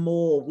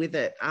more with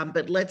it.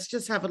 But let's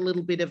just have a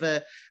little bit of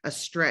a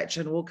stretch,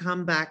 and we'll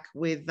come back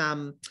with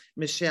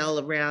Michelle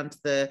around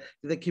the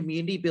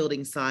community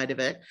building side of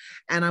it.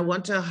 And I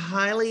want to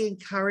highly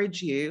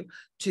encourage you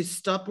to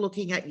stop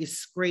looking at your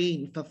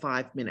screen for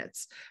 5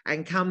 minutes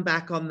and come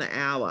back on the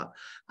hour.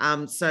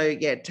 So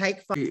yeah,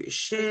 take 5.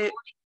 Share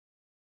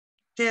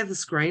the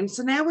screen.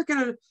 So now we're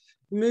going to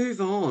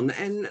move on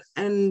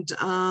and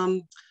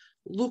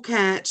look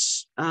at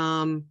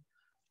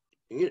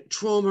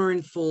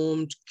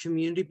trauma-informed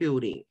community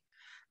building.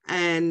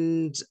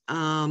 And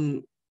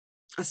I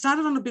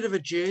started on a bit of a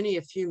journey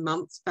a few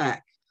months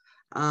back,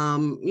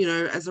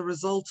 as a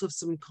result of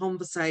some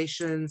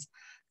conversations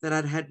that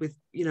I'd had with,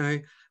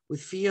 with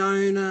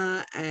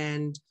Fiona,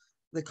 and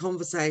the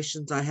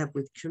conversations I have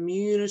with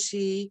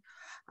community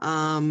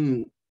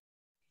around,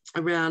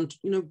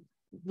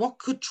 what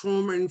could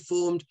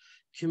trauma-informed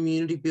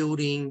community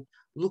building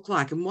look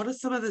like, and what are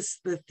some of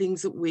the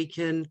things that we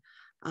can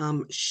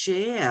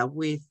share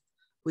with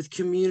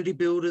community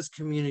builders,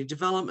 community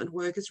development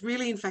workers,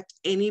 really, in fact,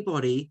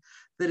 anybody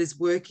that is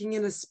working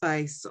in a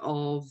space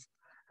of,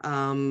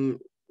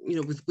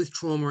 with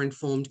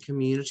trauma-informed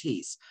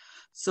communities.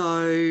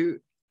 So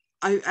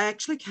I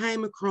actually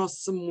came across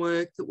some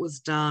work that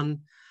was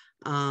done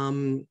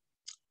by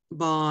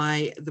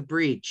The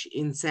Bridge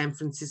in San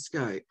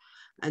Francisco,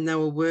 and they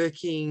were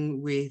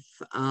working with,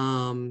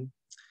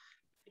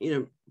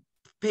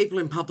 people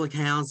in public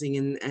housing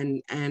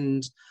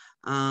and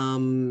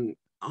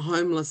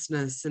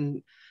homelessness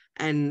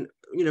and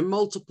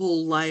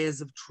multiple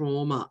layers of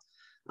trauma.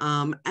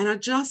 And I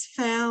just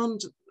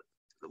found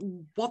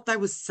what they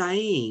were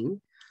saying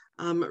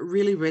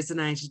really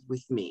resonated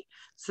with me.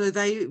 So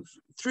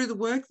through the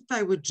work that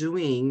they were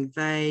doing,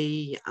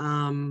 they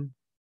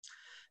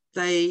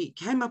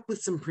came up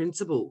with some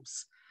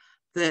principles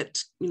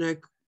that,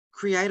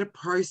 create a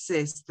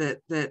process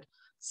that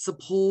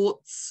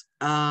supports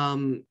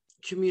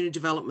community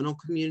development or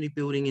community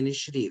building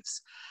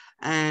initiatives.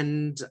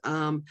 And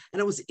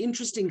it was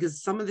interesting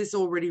because some of this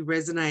already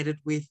resonated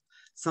with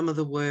some of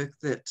the work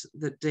that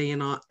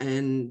Fiona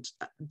and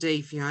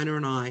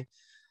I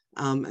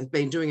have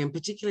been doing, and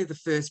particularly the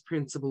first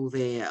principle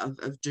there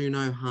of do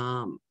no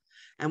harm.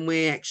 And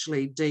we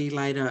actually, Dee,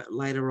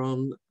 later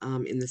on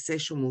in the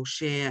session, will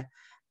share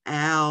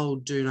our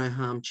do no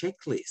harm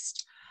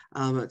checklist,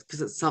 because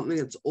it's something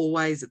that's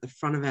always at the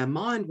front of our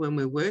mind when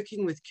we're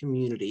working with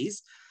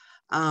communities,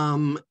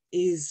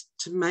 is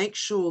to make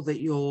sure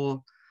that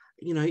you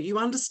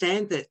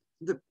understand that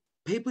the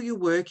people you're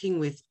working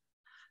with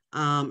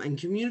and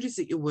communities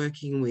that you're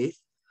working with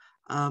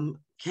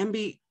can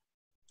be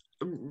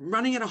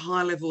running at a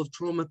high level of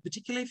trauma,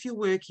 particularly if you're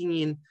working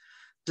in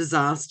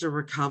disaster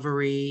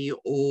recovery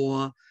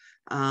or,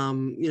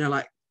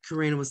 like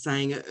Karina was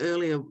saying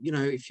earlier,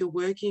 if you're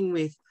working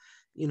with,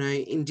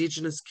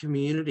 Indigenous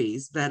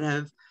communities that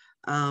have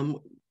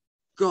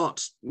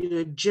got,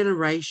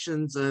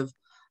 generations of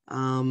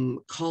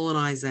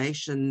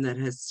colonization that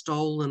has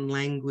stolen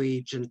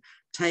language and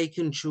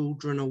taken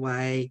children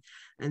away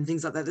and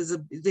things like that.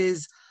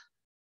 There's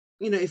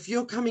if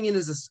you're coming in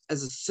as a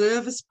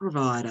service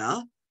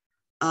provider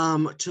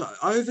to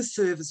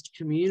over-serviced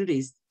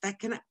communities, that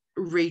can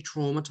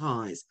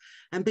re-traumatize.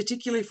 And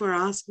particularly if we're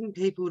asking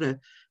people to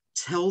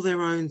tell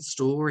their own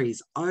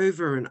stories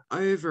over and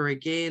over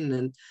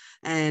again,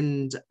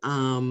 and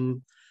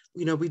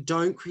we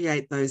don't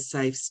create those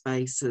safe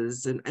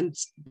spaces and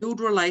build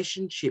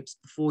relationships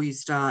before you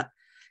start,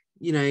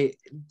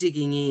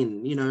 digging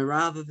in,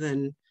 rather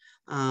than,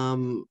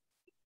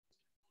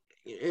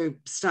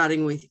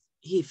 starting with,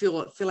 here,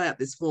 fill out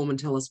this form and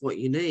tell us what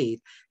you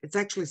need. It's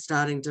actually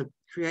starting to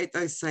create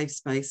those safe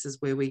spaces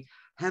where we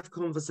have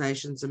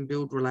conversations and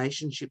build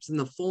relationships. And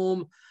the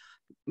form,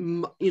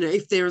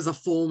 if there is a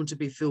form to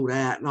be filled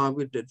out, and I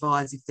would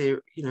advise if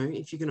you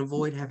can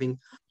avoid having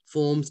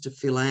forms to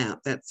fill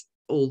out, that's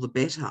all the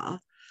better.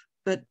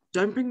 But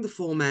don't bring the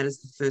form out as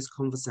the first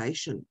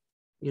conversation.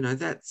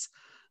 That's,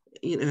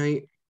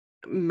 it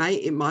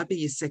might be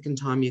your second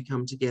time you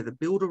come together.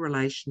 Build a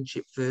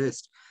relationship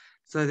first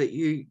so that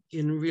you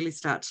can really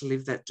start to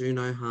live that do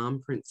no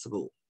harm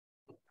principle.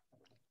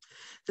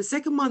 The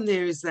second one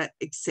there is that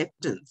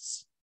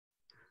acceptance.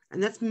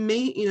 And that's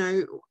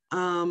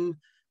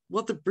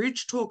what the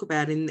Bridge talk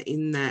about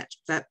in that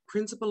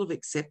principle of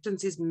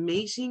acceptance is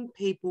meeting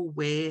people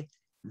where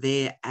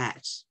they're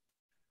at.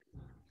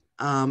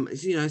 So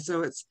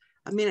it's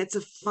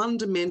a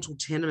fundamental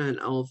tenet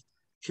of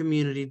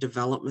community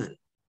development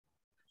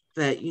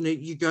that,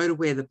 you go to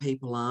where the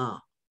people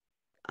are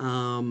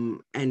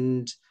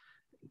and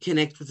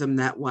connect with them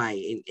that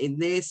way in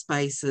their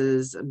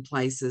spaces and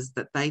places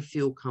that they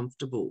feel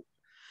comfortable,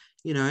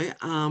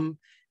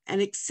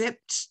 and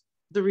accept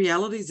the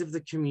realities of the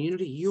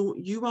community.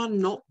 You are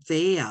not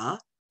there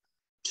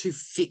to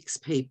fix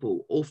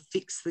people or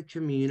fix the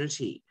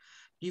community.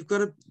 you've got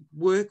to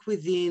work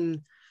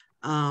within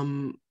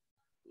the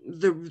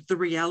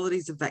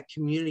realities of that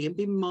community and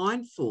be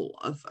mindful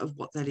of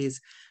what that is,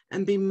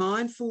 and be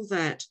mindful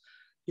that,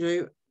 you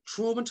know,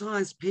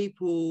 traumatized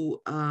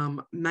people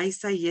may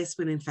say yes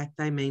when in fact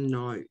they mean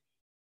no,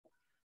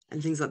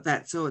 and things like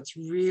that. So it's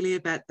really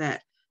about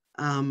that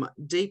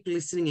deep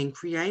listening and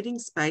creating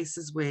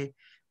spaces where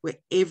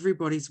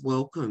everybody's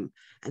welcome.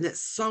 And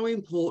that's so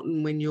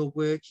important when you're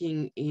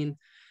working in,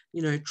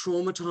 you know,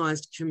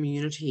 traumatized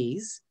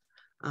communities,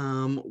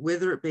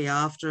 whether it be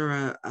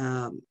after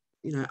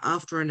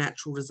after a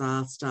natural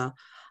disaster,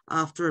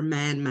 after a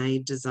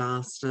man-made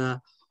disaster,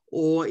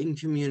 or in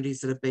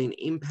communities that have been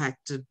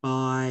impacted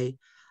by,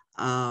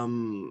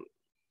 you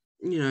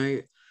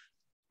know,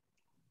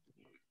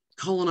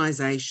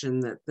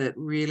 colonisation that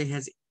really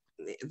has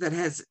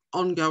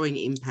ongoing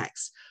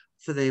impacts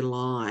for their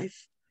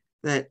life,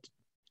 that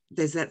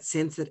there's that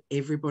sense that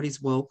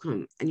everybody's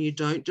welcome, and you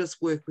don't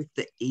just work with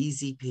the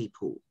easy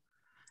people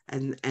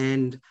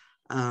and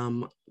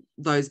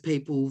those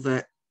people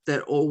that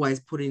always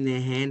putting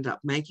their hand up,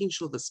 making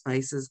sure the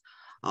spaces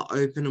are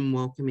open and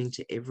welcoming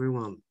to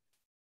everyone.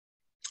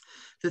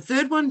 The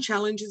third one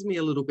challenges me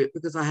a little bit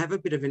because I have a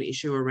bit of an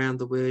issue around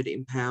the word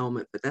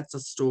empowerment, but that's a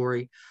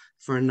story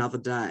for another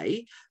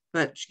day.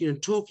 But, you know,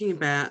 talking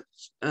about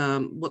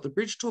what the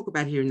Bridge talk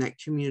about here in that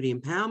community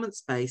empowerment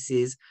space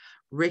is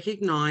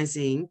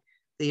recognising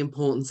the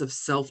importance of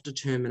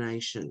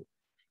self-determination.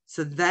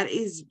 So that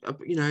is,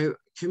 you know,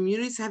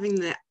 communities having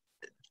the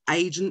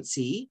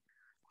agency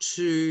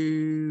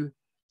to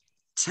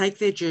take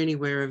their journey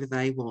wherever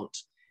they want.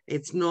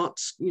 It's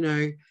not, you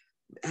know,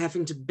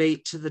 having to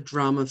beat to the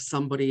drum of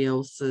somebody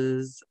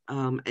else's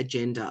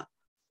agenda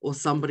or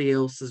somebody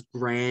else's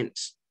grant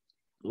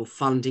or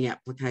funding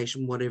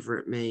application, whatever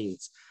it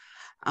means.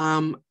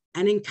 And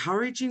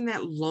encouraging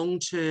that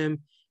long-term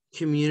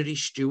community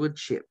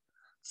stewardship.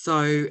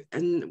 So,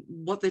 and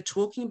what they're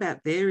talking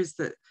about there is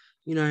that,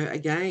 you know,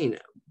 again,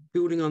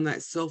 building on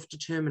that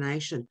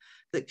self-determination,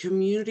 that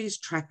communities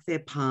track their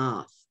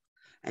path,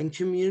 and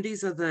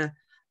communities are the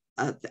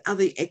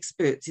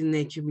experts in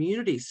their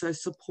community. So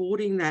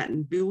supporting that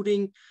and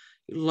building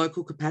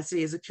local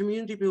capacity as a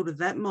community builder,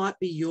 that might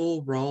be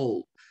your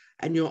role,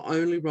 and your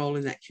only role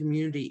in that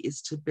community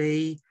is to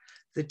be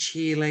the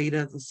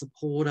cheerleader, the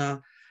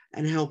supporter,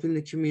 and helping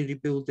the community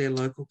build their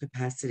local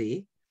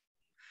capacity.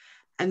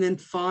 And then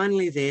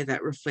finally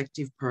that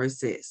reflective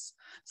process.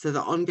 So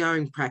the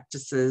ongoing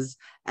practices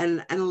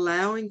and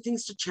allowing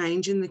things to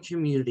change in the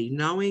community,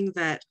 knowing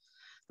that,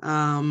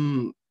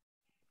 you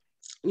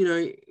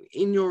know,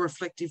 in your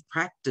reflective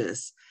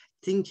practice,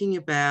 thinking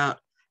about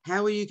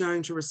how are you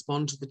going to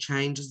respond to the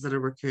changes that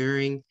are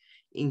occurring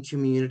in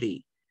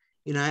community,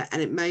 you know,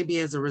 and it may be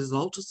as a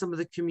result of some of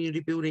the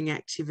community building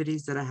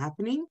activities that are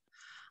happening,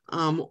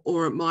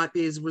 or it might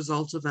be as a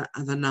result of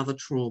another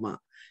trauma,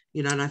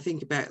 you know. And I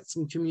think about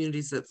some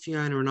communities that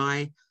Fiona and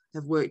I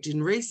have worked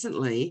in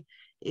recently,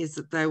 is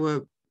that they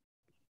were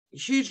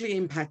hugely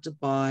impacted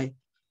by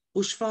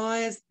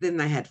bushfires, then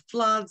they had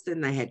floods,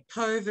 then they had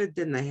COVID,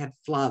 then they had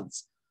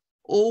floods,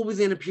 all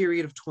within a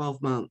period of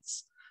 12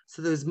 months.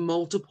 So there's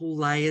multiple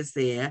layers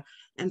there.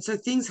 And so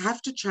things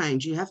have to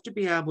change. You have to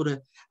be able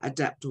to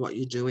adapt to what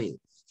you're doing.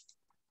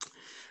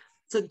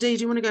 So Dee,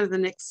 do you want to go to the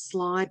next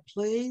slide,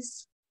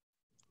 please?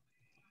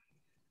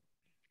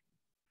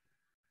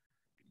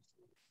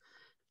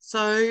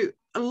 So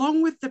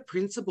along with the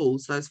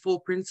principles, those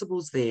 4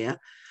 principles there,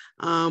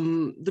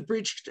 the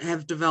Bridge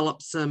have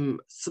developed some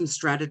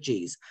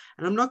strategies.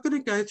 And I'm not going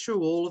to go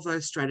through all of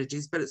those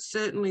strategies, but it's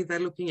certainly they're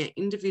looking at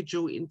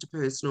individual,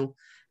 interpersonal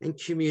and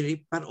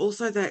community, but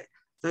also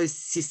those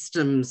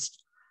systems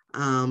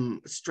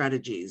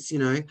strategies, you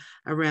know,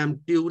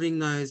 around building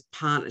those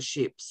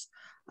partnerships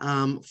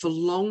for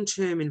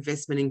long-term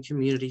investment in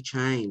community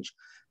change,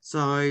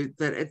 so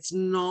that it's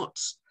not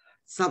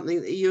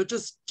something that you're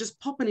just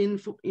popping in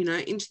for, you know,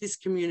 into this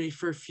community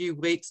for a few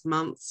weeks,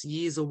 months,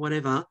 years or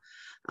whatever,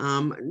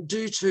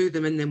 do to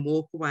them and then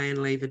walk away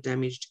and leave a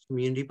damaged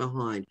community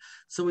behind.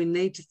 So we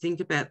need to think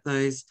about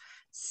those,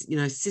 you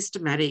know,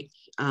 systematic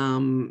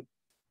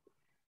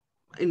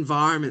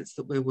environments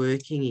that we're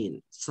working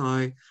in.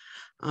 So,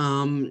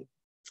 and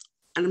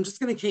I'm just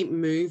going to keep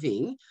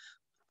moving,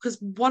 because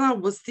what I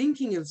was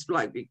thinking is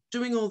like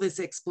doing all this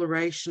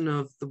exploration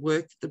of the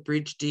work that the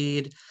Bridge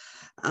did,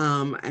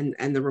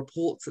 and the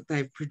reports that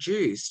they've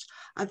produced,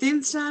 I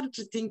then started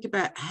to think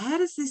about how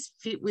does this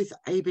fit with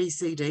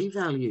ABCD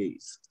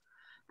values,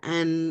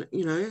 and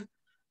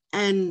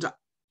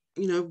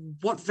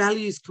what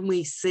values can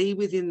we see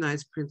within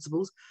those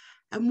principles,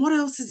 and what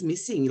else is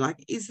missing?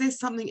 Like, is there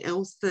something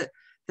else that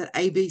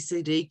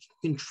ABCD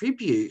can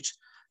contribute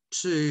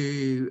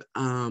to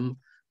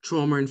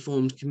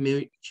trauma-informed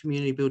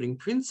community building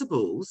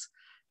principles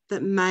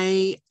that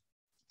may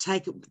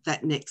take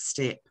that next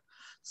step?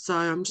 So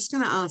I'm just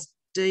going to ask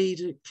Dee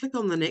to click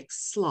on the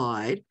next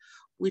slide,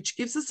 which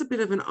gives us a bit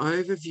of an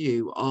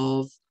overview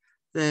of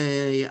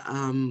the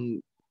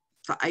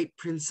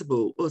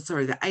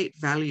 8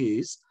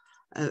 values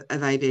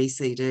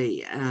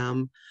ABCD.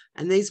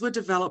 And these were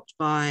developed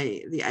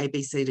by the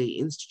ABCD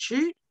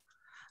Institute.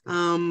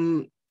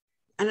 And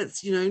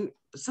it's, you know,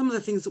 some of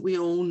the things that we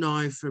all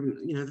know from,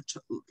 you know,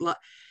 like,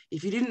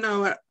 if you didn't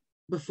know it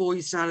before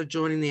you started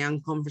joining the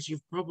Young Conference,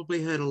 you've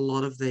probably heard a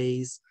lot of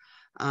these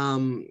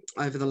over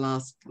the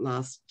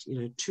last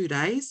 2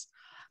 days.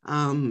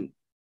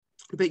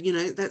 But, you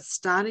know, that's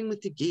starting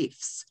with the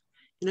gifts,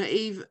 you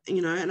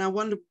know, and I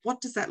wonder,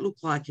 what does that look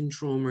like in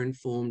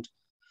trauma-informed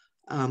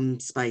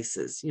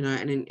spaces, you know,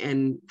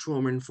 and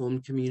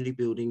trauma-informed community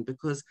building,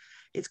 because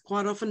it's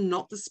quite often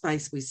not the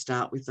space we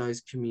start with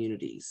those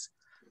communities,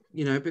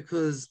 you know,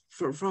 because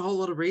for a whole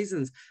lot of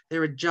reasons,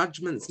 there are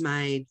judgments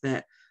made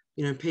that,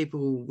 you know,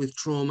 people with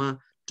trauma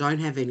don't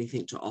have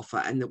anything to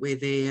offer, and that we're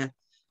there,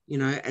 you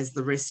know, as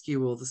the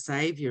rescue or the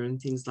savior and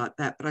things like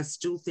that. But I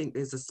still think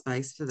there's a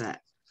space for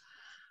that.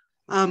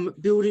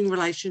 Building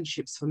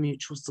relationships for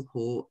mutual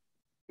support,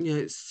 you know,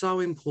 it's so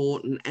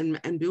important,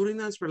 and building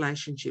those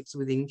relationships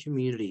within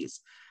communities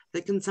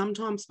that can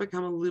sometimes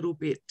become a little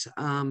bit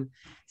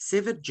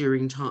severed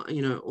during time,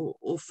 you know,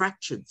 or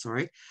fractured,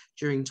 sorry,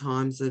 during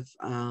times of,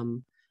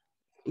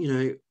 you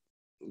know,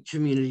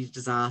 community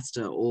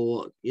disaster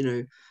or, you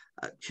know,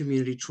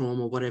 community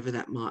trauma, whatever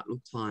that might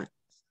look like.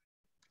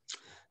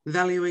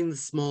 Valuing the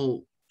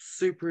small,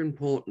 super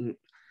important.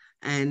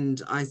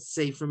 And I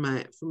see from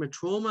a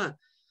trauma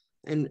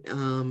and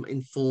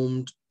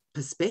informed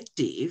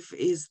perspective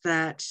is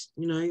that,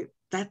 you know,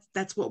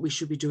 that's what we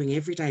should be doing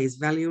every day, is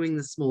valuing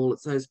the small.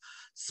 It's those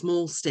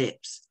small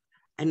steps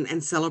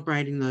and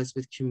celebrating those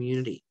with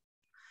community.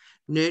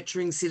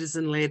 Nurturing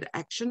citizen-led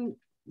action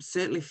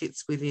certainly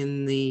fits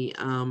within the,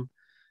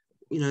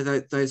 you know,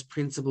 those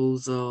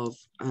principles of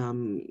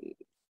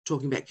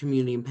talking about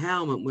community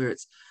empowerment, where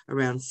it's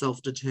around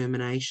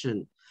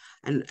self-determination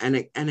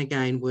and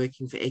again,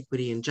 working for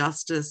equity and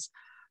justice,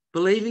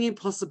 believing in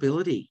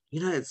possibility.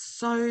 You know, it's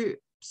so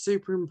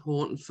super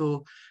important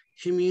for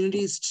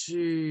communities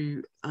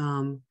to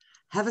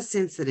have a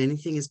sense that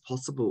anything is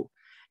possible.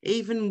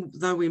 Even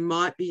though we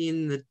might be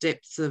in the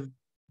depths of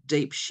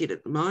deep shit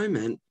at the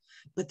moment,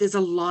 but there's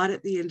a light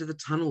at the end of the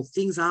tunnel.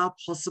 Things are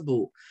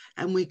possible,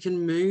 and we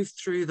can move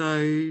through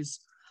those,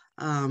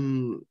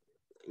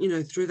 you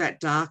know, through that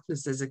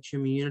darkness as a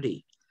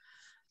community.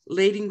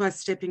 Leading by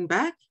stepping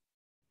back,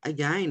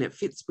 again, it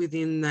fits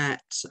within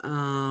that,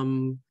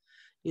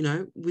 you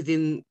know,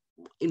 within,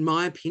 in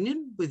my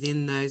opinion,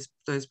 within those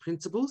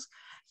principles.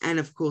 And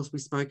of course, we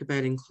spoke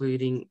about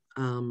including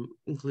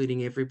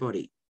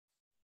everybody.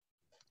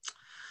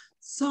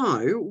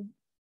 So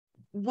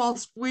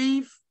whilst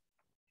we've,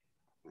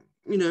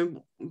 you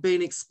know,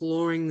 been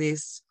exploring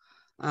this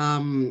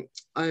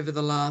over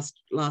the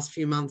last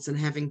few months and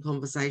having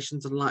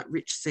conversations, and like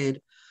Rich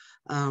said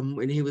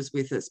when he was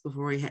with us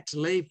before he had to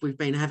leave, we've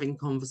been having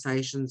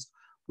conversations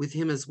with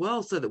him as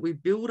well, so that we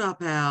build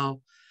up our,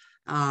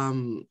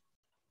 you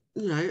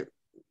know,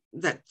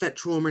 that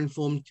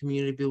trauma-informed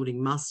community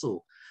building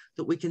muscle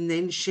that we can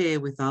then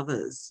share with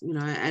others, you know,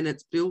 and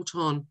it's built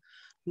on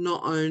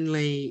not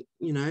only,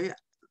 you know,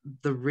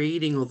 the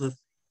reading or the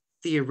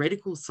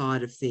theoretical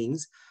side of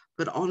things,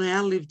 but on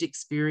our lived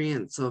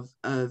experience of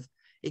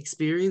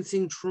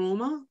experiencing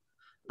trauma,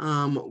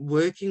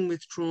 working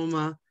with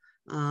trauma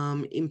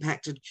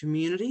impacted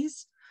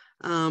communities.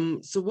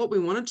 So what we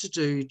wanted to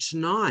do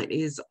tonight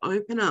is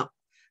open up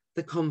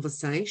the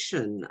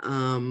conversation,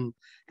 and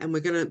we're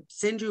going to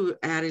send you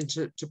out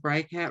into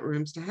breakout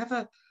rooms to have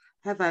a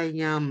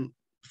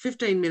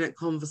 15-minute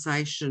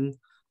conversation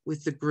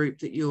with the group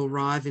that you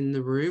arrive in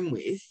the room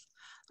with.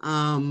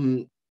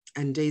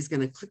 And Dee's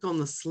going to click on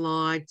the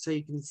slide so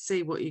you can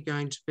see what you're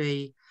going to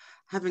be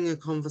having a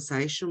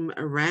conversation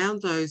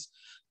around those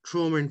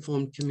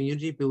trauma-informed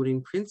community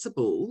building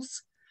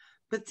principles,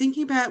 but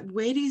thinking about,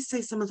 where do you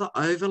see some of the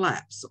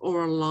overlaps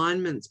or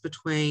alignments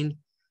between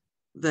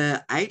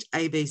the 8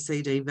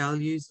 ABCD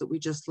values that we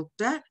just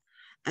looked at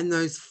and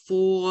those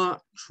 4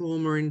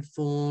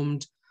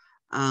 trauma-informed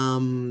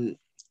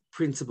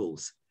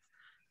principles.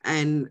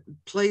 And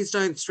please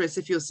don't stress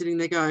if you're sitting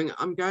there going,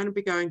 I'm going to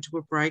be going to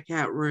a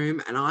breakout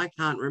room and I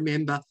can't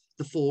remember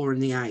the 4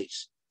 and the 8.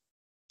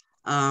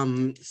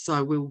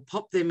 So we'll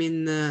pop them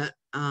in the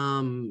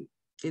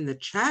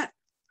chat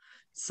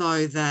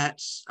so that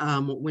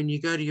when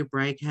you go to your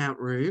breakout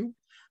room,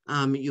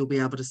 you'll be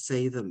able to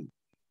see them.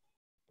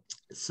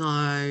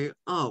 So,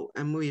 oh,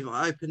 and we've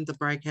opened the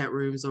breakout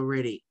rooms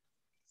already.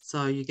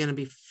 So you're going to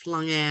be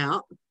flung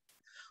out.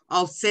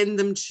 I'll send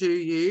them to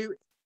you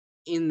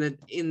in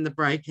the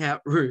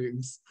breakout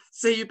rooms.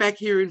 See you back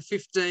here in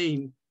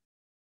 15.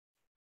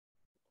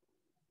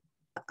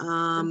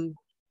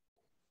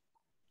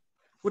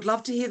 Would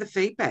love to hear the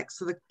feedback.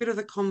 So the bit of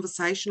the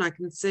conversation, I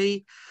can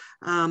see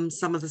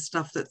some of the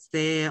stuff that's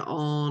there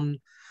on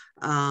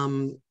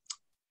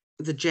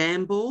the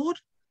Jam board.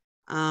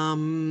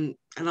 And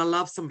I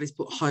love somebody's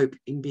put hope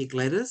in big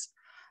letters.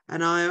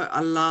 And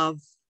I love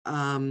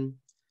the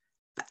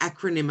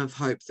acronym of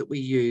hope that we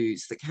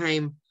use that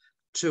came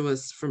to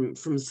us from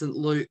St.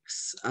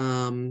 Luke's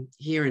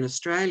here in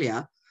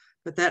Australia,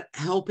 but that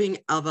helping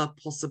other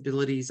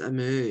possibilities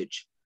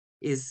emerge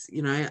is,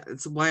 you know,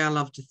 it's a way I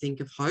love to think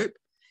of hope,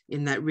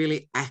 in that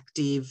really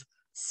active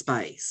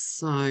space.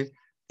 So,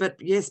 but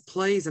yes,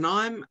 please. And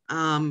I'm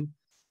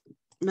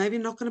maybe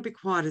not going to be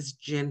quite as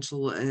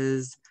gentle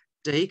as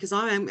Dee, because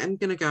I'm going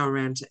to go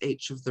around to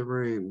each of the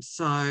rooms.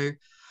 So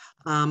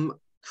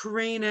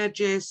Karina,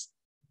 Jess,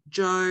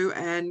 Joe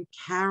and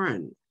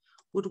Karen,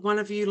 would one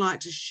of you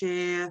like to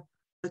share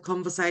the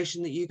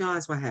conversation that you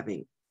guys were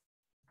having?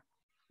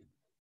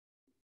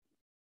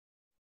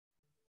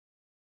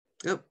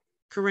 Oh,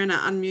 Karina,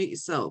 unmute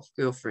yourself,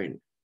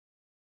 girlfriend.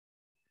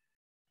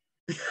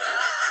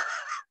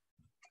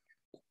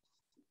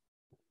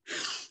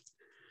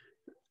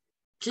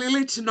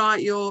 Clearly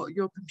tonight your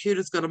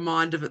computer's got a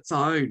mind of its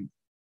own.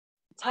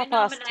 It's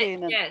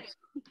 10:30. Yes.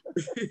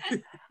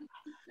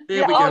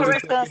 Yeah, I was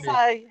just going to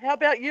say, how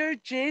about you,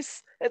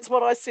 Jess? It's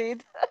what I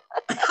said.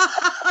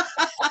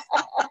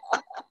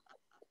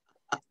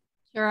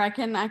 Sure, I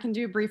can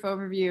do a brief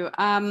overview.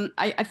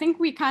 I think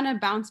we kind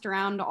of bounced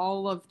around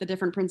all of the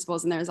different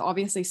principles, and there's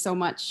obviously so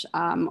much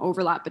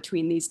overlap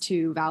between these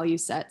two value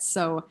sets.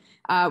 So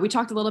we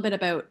talked a little bit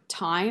about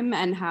time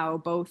and how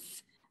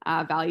both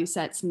value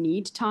sets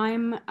need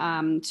time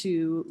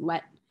to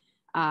let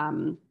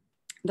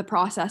the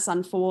process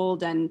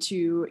unfold and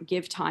to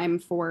give time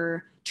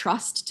for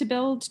trust to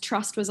build.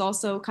 Trust was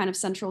also kind of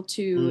central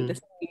to the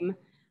theme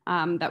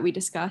that we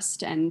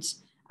discussed, and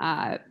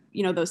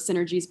you know, those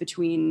synergies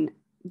between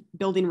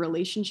building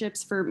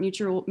relationships for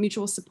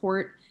mutual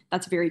support,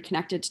 that's very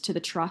connected to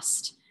the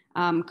trust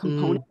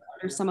component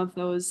or some of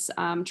those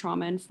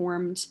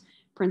trauma-informed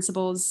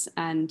principles,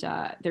 and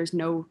there's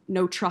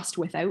no trust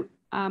without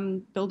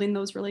building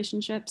those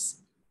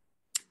relationships.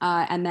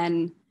 And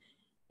then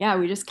yeah,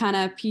 we just kind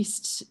of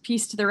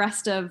pieced the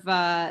rest of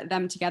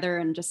them together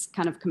and just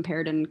kind of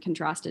compared and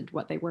contrasted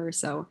what they were.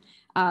 So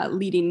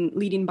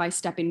leading by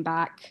stepping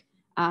back,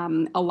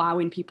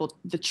 allowing people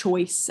the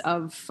choice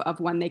of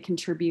when they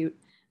contribute.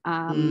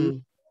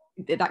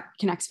 That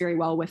connects very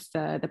well with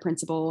the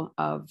principle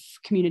of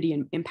community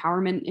and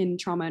empowerment in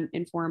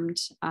trauma-informed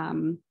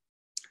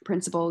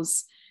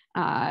principles.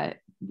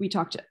 We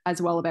talked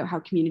as well about how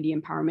community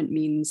empowerment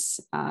means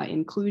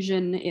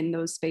inclusion in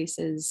those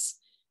spaces.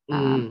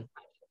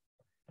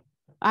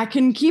 I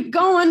can keep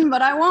going,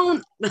 but I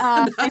won't.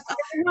 Thank you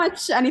very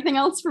much. Anything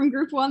else from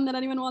group one that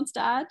anyone wants to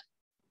add?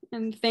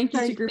 And thank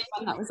you to group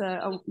one. That was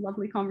a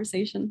lovely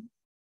conversation.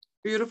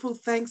 Beautiful.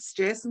 Thanks,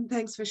 Jess, and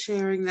thanks for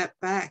sharing that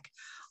back.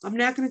 I'm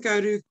now going to go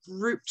to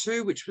group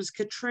two, which was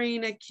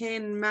Katrina,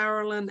 Ken,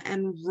 Marilyn,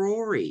 and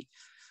Rory.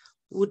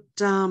 Would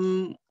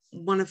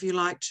one of you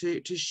like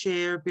to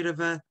share a bit of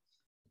the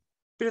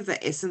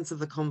essence of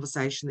the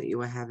conversation that you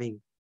were having?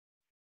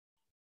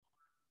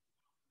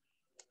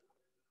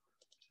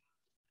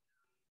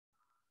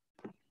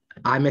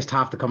 I missed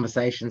half the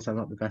conversation, so I'm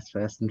not the best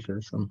person for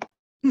this one.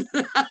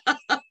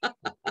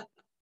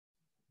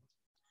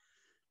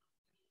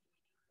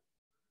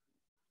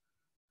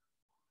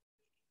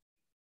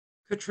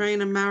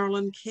 Katrina,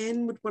 Marilyn,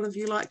 Ken, would one of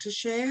you like to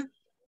share?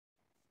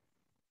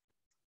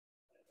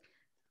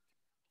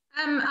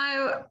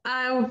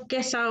 I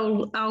guess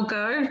I'll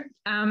go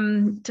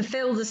to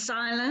fill the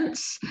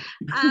silence.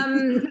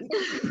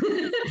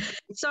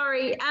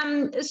 Sorry.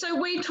 So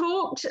we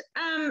talked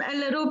a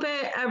little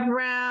bit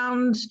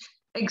around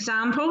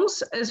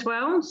examples as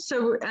well.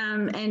 So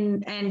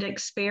and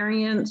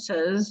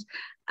experiences.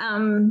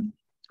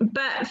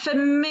 But for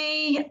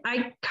me,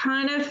 I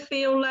kind of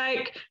feel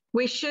like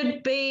we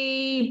should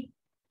be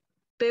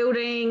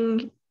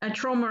building a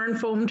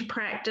trauma-informed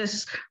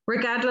practice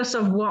regardless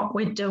of what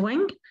we're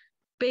doing,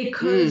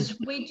 because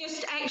we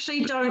just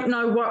actually don't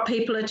know what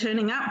people are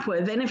turning up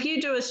with. And if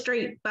you do a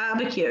street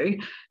barbecue,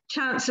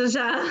 chances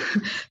are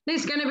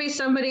there's going to be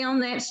somebody on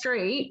that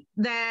street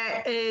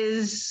that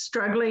is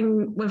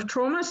struggling with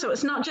trauma. So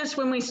it's not just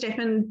when we step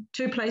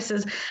into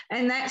places.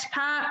 And that's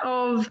part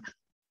of,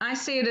 I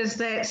see it as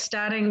that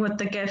starting with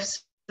the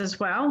gifts as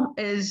well,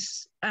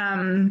 is,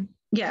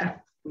 yeah.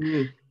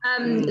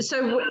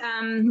 So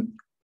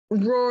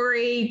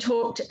Rory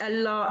talked a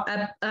lot,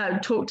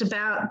 talked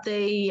about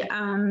the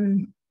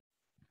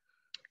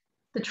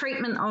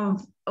treatment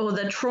of, or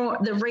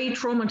the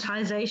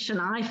re-traumatization,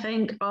 I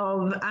think,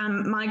 of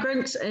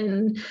migrants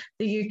in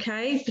the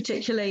UK,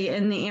 particularly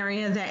in the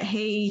area that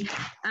he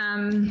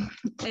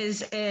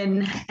is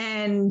in,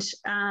 and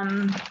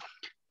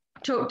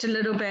talked a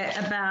little bit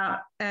about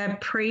a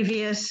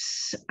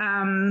previous,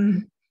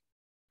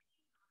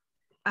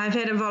 I've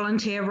had a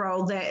volunteer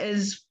role that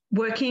is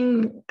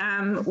working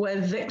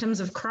with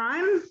victims of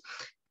crime,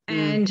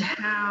 and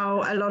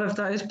how a lot of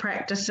those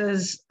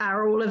practices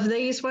are all of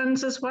these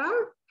ones as well,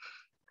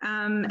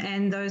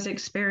 and those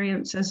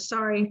experiences.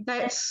 Sorry,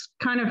 that's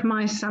kind of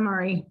my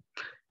summary.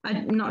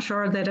 I'm not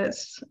sure that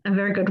it's a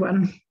very good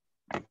one.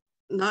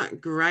 No,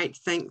 great.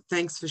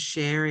 Thanks for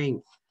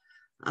sharing.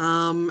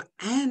 And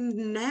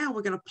now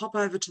we're going to pop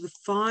over to the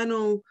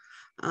final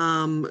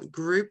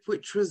group,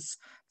 which was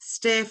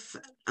Steph,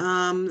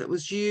 that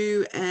was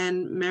you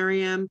and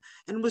Miriam.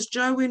 And was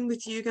Joe in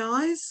with you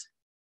guys?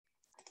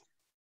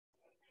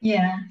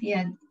 Yeah.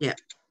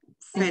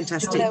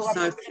 Fantastic. Hello,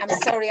 So I'm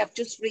sorry, I've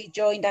just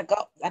rejoined. I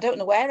don't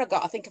know where I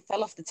got. I think I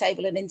fell off the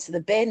table and into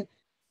the bin.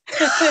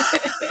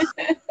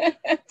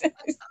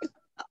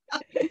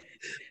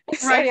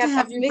 Great to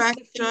have you back,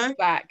 Jo.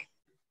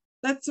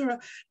 That's all right.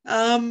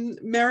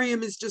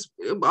 Miriam is just,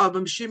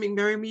 I'm assuming,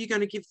 Miriam, are you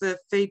going to give the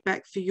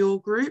feedback for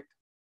your group?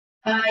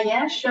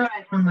 Yeah, sure,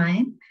 I don't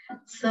mind.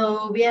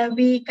 So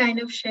we kind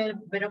of share a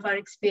bit of our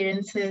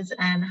experiences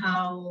and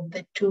how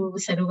the two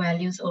set of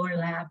values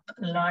overlap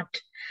a lot.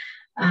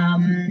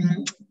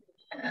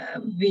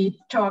 We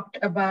talked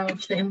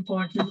about the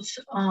importance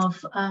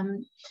of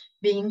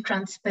being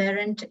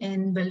transparent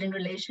in building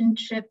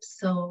relationships.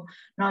 So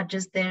not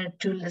just there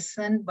to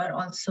listen, but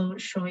also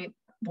show you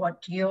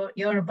what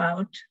you're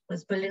about,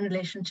 because building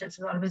relationships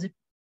is always a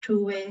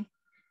two-way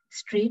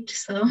street.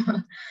 So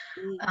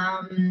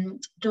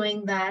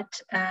doing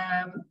that,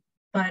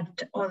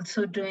 but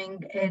also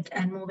doing it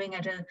and moving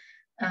at a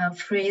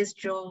phrase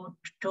Jo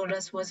told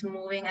us was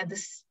moving at the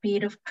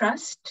speed of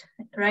trust,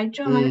 right,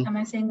 Jo? Am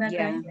I saying that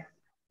right?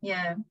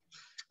 Yeah.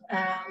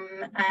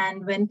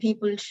 And when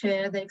people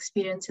share their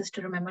experiences,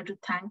 to remember to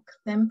thank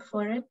them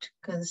for it,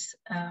 because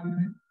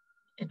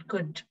it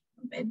could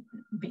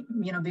be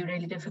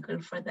really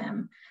difficult for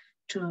them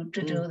to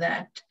do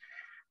that.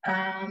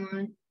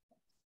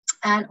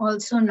 And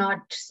also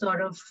not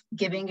sort of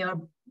giving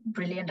your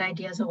brilliant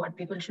ideas of what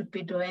people should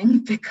be doing,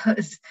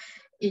 because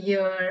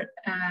the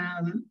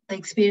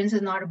experience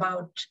is not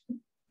about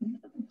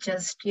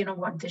just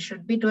what they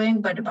should be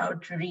doing, but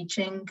about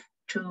reaching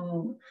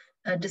to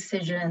a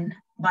decision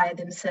by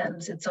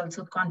themselves. It's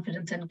also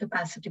confidence and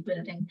capacity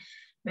building,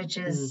 which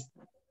is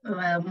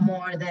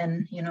more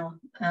than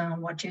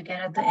what you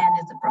get at the end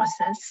is the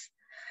process.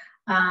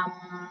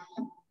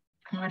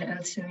 What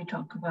else do we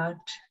talk about?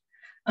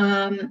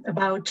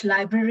 About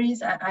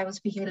libraries. I was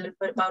speaking a little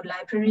bit about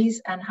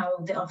libraries and how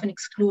they often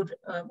exclude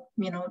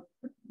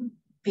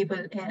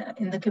people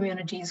in the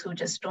communities who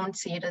just don't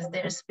see it as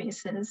their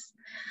spaces,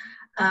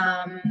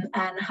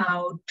 and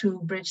how to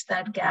bridge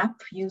that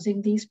gap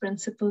using these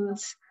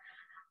principles.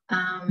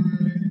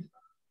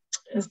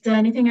 Is there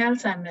anything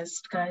else I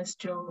missed, guys,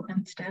 Jo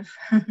and Steph?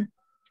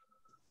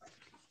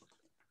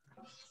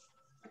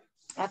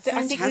 I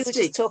think we were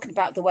just talking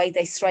about the way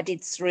they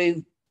threaded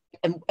through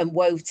and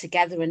wove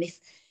together. And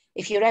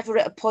if you're ever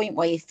at a point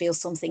where you feel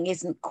something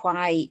isn't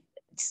quite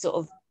sort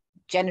of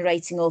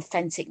generating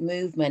authentic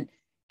movement,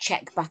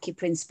 check back your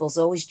principles,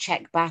 always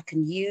check back.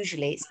 And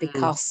usually it's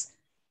because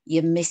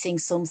you're missing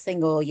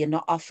something or you're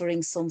not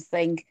offering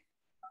something,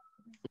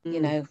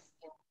 Yeah,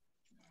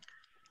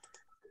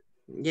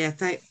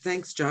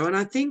 thanks, Jo. And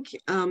I think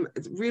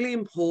it's really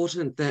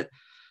important that,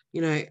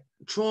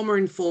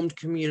 trauma-informed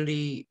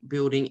community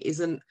building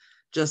isn't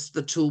just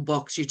the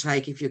toolbox you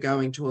take if you're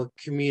going to a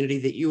community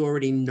that you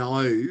already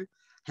know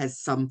has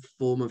some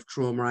form of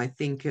trauma. I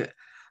think,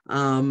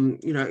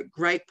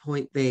 great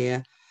point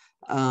there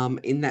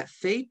in that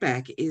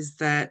feedback is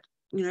that,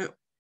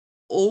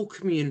 all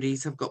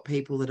communities have got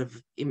people that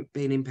have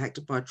been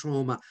impacted by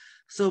trauma.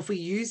 So if we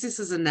use this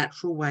as a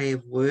natural way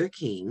of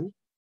working,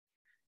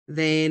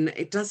 then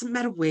it doesn't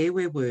matter where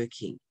we're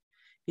working.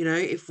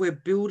 If we're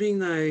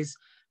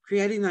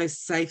creating those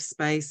safe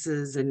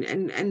spaces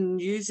and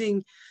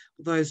using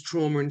those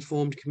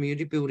trauma-informed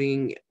community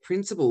building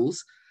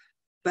principles.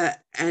 My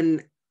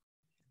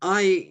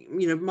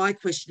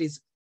question is,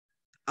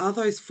 are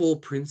those 4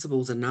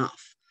 principles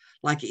enough?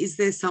 Like, is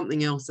there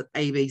something else that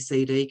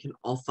ABCD can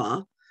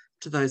offer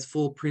to those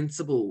 4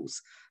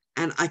 principles?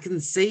 And I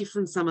can see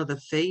from some of the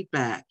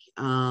feedback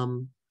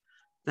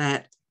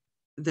that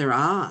there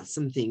are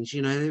some things,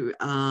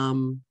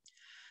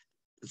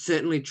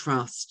 certainly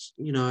trust,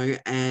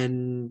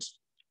 and,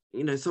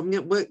 so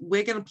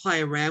we're going to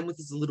play around with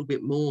this a little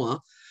bit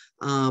more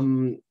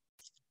and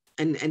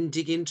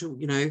dig into,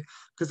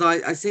 because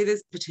I see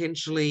there's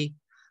potentially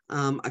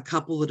a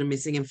couple that are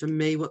missing. And for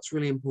me, what's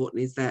really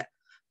important is that,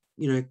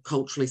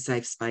 culturally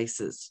safe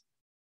spaces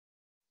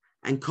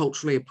and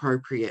culturally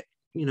appropriate,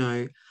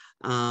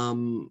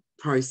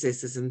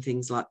 processes and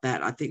things like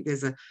that. I think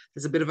there's a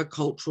bit of a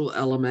cultural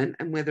element,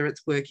 and whether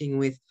it's working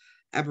with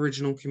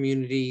Aboriginal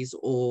communities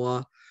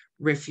or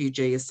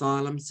refugee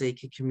asylum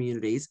seeker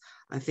communities,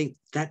 I think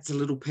that's a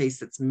little piece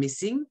that's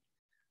missing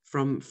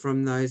from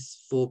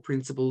those 4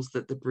 principles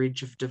that the Bridge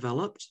have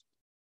developed.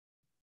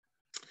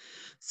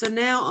 So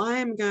now I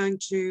am going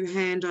to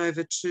hand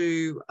over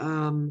to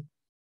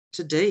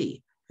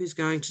Dee, who's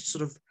going to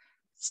sort of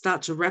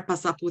start to wrap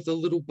us up with a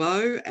little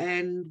bow,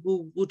 and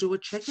we'll do a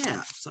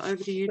checkout. So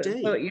over to you, Dee.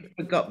 I thought you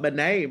forgot my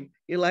name.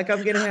 You're like,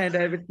 I'm going to hand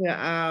over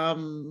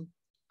to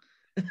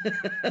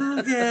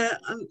Oh, yeah,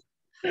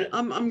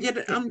 I'm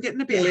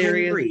getting a bit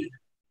hungry.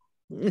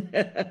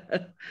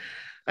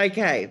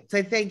 Okay,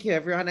 so thank you,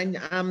 everyone.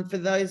 And for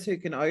those who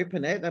can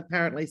open it,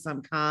 apparently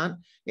some can't,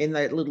 in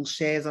the little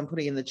shares I'm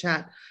putting in the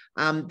chat,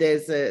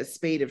 there's a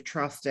speed of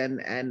trust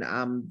and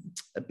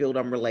a build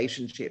on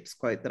relationships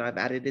quote that I've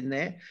added in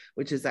there,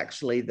 which is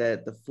actually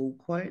the full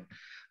quote.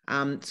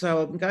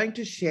 So I'm going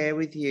to share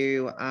with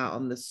you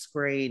on the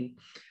screen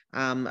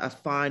a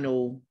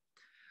final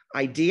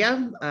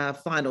idea, a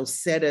final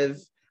set of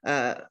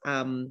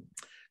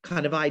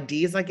kind of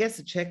ideas, I guess,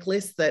 a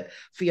checklist that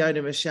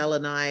Fiona, Michelle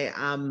and I,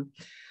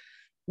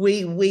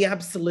 we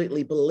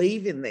absolutely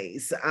believe in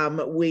these.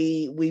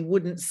 We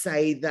wouldn't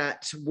say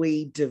that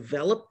we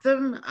developed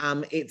them.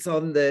 It's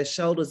on the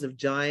shoulders of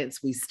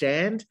giants we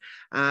stand,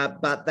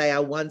 but they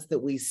are ones that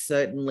we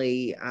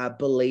certainly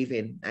believe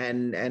in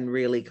and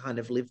really kind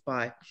of live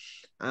by.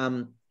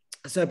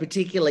 So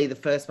particularly the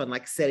first one,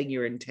 like setting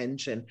your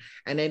intention,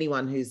 and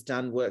anyone who's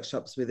done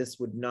workshops with us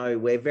would know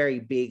we're very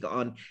big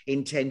on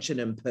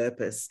intention and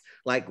purpose.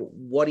 Like,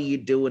 what are you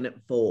doing it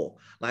for?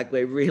 Like,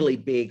 we're really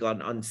big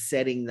on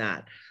setting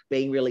that,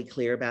 being really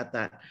clear about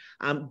that.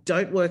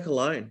 Don't work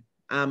alone.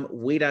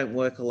 We don't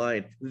work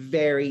alone.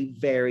 Very,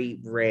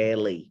 very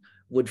rarely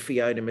would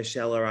Fiona,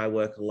 Michelle, or I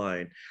work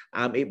alone.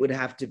 It would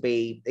have to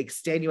be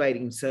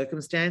extenuating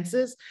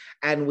circumstances,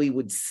 and we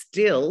would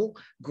still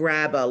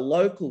grab a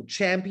local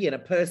champion, a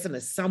person,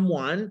 as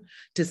someone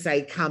to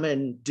say, come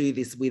and do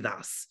this with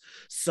us.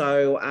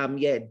 So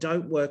yeah,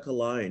 don't work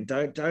alone.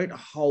 Don't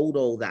hold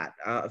all that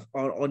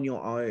on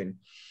your own.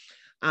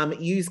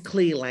 Use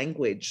clear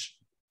language.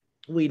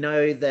 We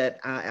know that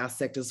our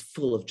sector's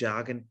full of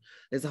jargon.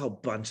 There's a whole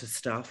bunch of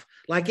stuff,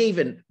 like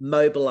even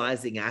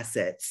mobilizing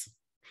assets.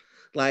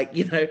 Like,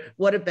 you know,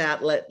 what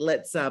about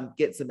let's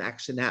get some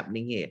action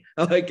happening here?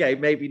 Okay,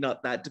 maybe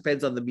not that,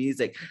 depends on the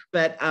music.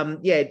 But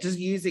yeah, just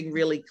using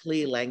really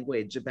clear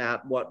language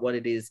about what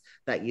it is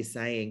that you're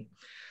saying.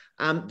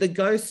 The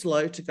go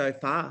slow to go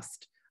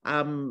fast.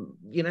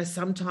 You know,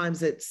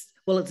 sometimes it's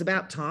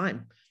about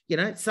time. You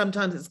know,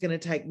 sometimes it's going to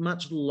take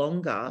much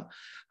longer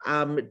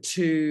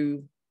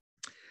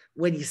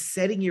when you're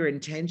setting your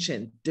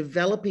intention,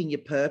 developing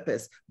your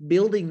purpose,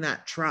 building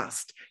that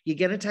trust. You're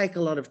going to take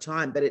a lot of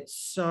time, but it's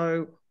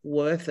so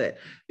worth it,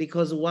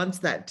 because once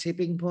that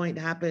tipping point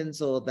happens,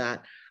 or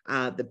that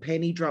the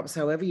penny drops,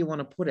 however you want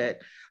to put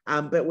it,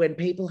 but when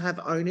people have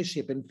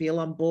ownership and feel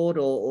on board,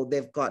 or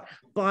they've got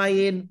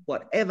buy-in,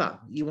 whatever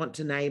you want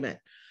to name it,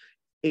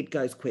 it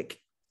goes quick.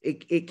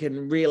 It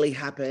can really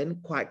happen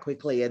quite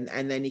quickly,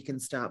 and then you can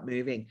start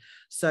moving.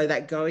 So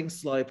that going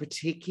slow,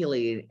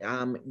 particularly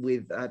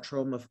with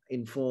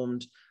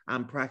trauma-informed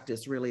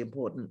practice, really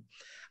important.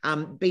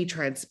 Be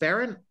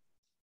transparent,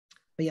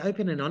 be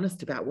open and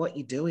honest about what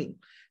you're doing.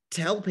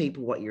 Tell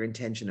people what your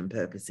intention and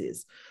purpose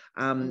is.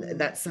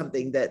 That's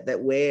something that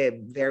we're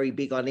very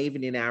big on,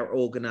 even in our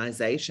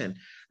organization.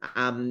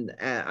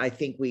 I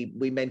think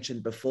we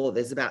mentioned before,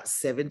 there's about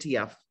 70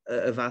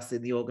 of us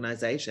in the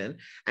organization,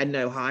 and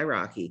no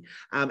hierarchy.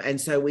 And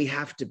so we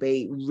have to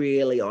be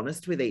really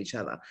honest with each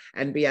other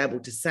and be able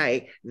to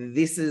say,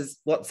 this is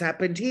what's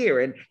happened here,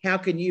 and how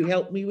can you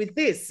help me with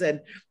this? And,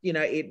 you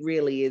know, it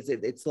really is,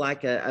 it's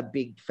like a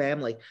big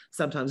family.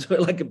 Sometimes we're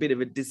like a bit of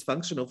a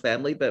dysfunctional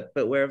family, but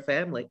we're a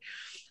family.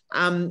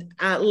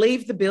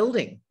 Leave the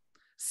building.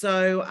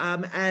 So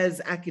as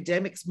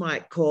academics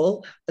might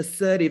call,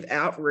 assertive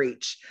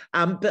outreach,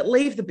 but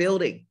leave the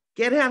building,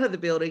 get out of the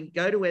building,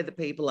 go to where the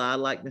people are,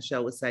 like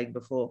Michelle was saying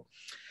before.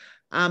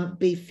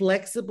 Be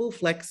flexible,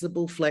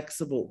 flexible,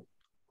 flexible.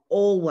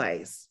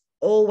 Always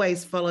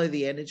follow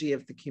the energy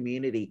of the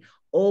community.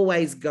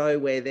 Always go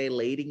where they're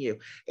leading you,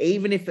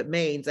 even if it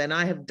means, and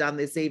I have done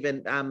this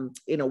even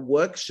in a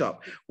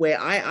workshop where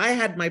I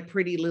had my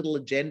pretty little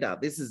agenda.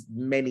 This is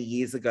many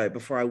years ago,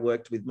 before I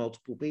worked with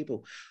multiple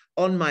people,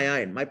 on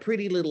my own, my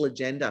pretty little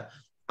agenda.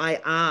 I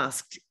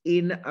asked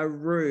in a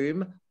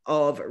room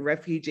of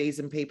refugees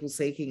and people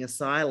seeking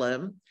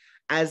asylum,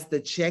 as the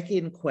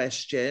check-in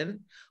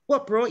question,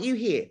 what brought you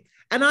here?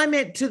 And I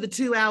meant to the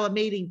 2-hour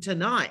meeting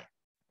tonight.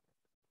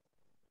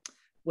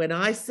 When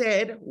I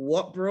said,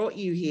 what brought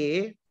you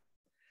here?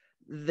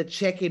 The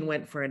check-in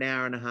went for an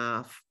hour and a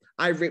half.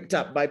 I ripped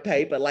up my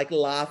paper, like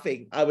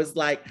laughing. I was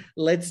like,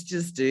 let's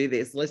just do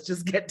this. Let's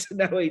just get to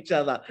know each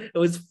other. It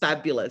was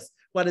fabulous.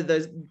 One of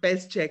those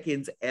best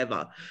check-ins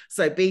ever.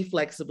 So be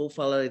flexible,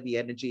 follow the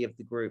energy of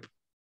the group.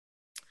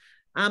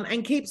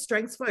 And keep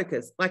strengths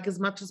focused, like as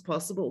much as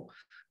possible.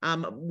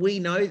 We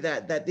know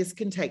that this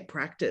can take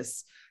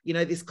practice, you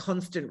know, this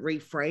constant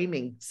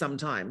reframing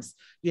sometimes,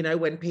 you know,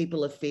 when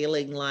people are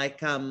feeling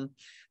like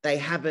they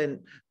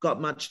haven't got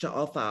much to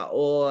offer,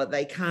 or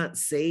they can't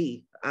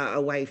see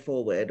a way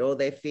forward, or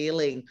they're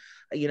feeling,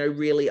 you know,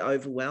 really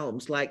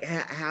overwhelmed. Like,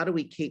 how do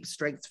we keep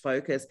strengths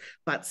focused,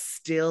 but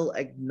still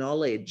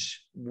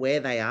acknowledge where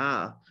they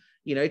are?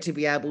 You know, to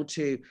be able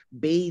to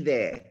be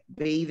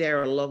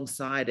there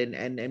alongside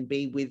and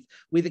be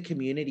with a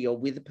community or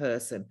with a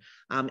person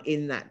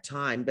in that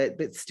time,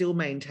 but still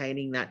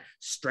maintaining that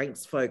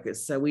strengths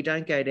focus. So we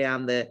don't go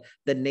down the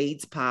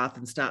needs path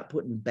and start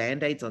putting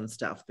band-aids on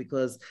stuff,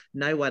 because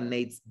no one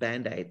needs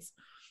band-aids.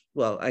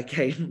 Well,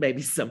 okay,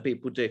 maybe some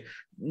people do,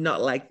 not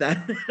like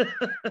that.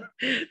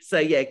 So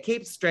yeah,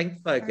 keep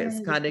strength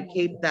focus, kind of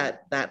keep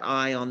that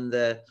eye on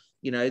the,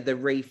 you know, the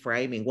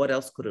reframing. What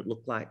else could it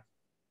look like?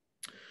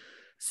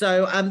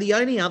 So the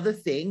only other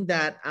thing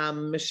that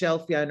Michelle,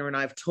 Fiona and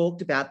I have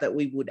talked about that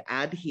we would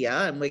add here,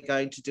 and we're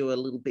going to do a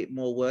little bit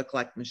more work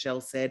like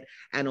Michelle said,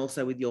 and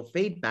also with your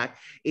feedback,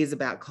 is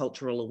about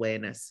cultural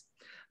awareness.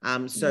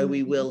 So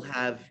we will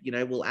have, you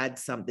know, we'll add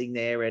something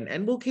there,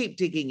 and we'll keep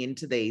digging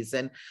into these.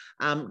 And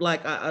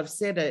like I've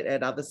said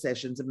at other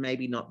sessions, and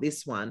maybe not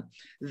this one,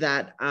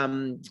 that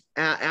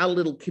our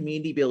little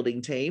community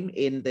building team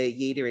in the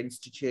Jeder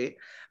Institute,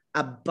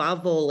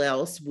 above all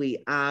else,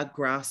 we are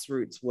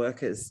grassroots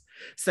workers.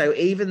 So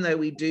even though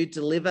we do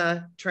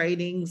deliver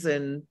trainings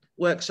and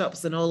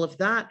workshops and all of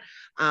that,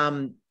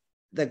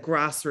 the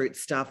grassroots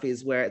stuff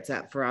is where it's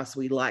at for us.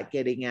 We like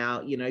getting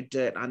our, you know,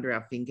 dirt under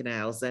our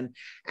fingernails, and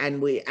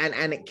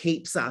it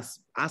keeps us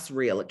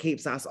real. It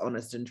keeps us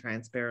honest and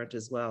transparent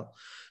as well.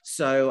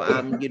 So,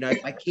 you know,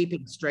 by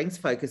keeping strengths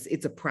focused,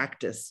 it's a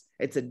practice.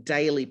 It's a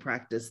daily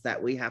practice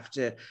that we have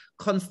to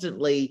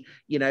constantly,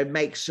 you know,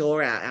 make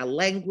sure our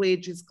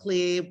language is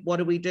clear. What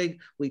do?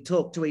 We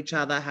talk to each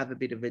other, have a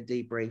bit of a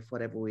debrief,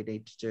 whatever we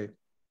need to do.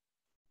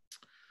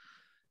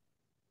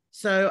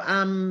 So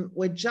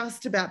we're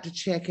just about to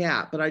check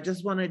out, but I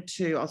just wanted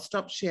to, I'll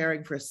stop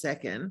sharing for a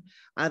second.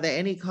 Are there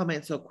any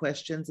comments or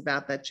questions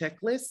about that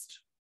checklist?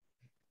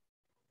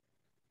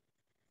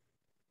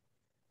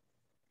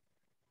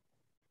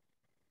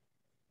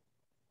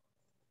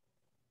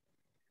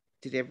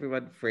 Did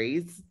everyone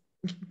freeze?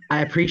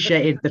 I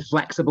appreciated the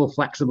flexible.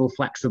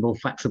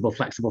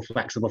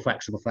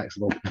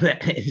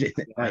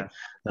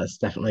 That's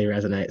definitely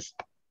resonates.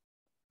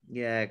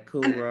 Yeah,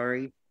 cool,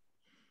 Rory.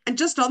 And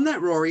just on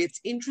that, Rory,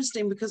 it's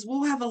interesting because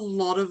we'll have a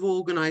lot of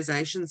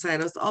organisations say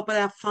to us, oh, but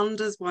our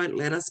funders won't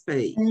let us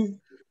be.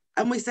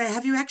 And we say,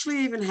 have you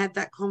actually even had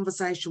that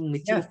conversation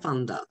with your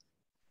funder?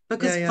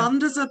 Because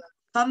funders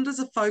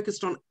are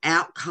focused on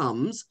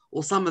outcomes,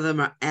 or some of them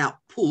are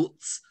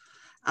outputs,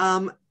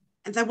 and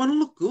they want to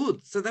look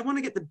good. So they want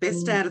to get the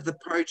best out of the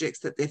projects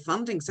that they're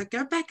funding. So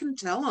go back and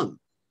tell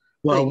them.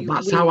 Well,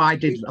 that's how I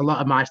did a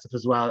lot of my stuff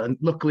as well. And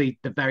luckily,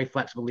 they're very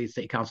flexible, Leeds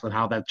City Council, and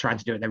how they're trying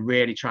to do it. They're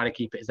really trying to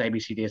keep it as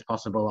ABCD as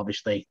possible.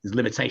 Obviously, there's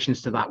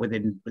limitations to that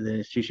within the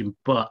institution.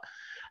 But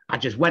I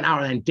just went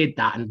out and then did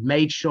that and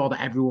made sure that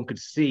everyone could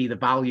see the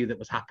value that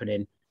was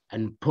happening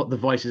and put the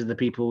voices of the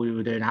people we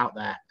were doing out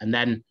there. And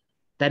then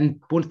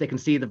once they can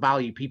see the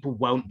value, people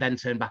won't then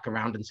turn back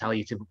around and tell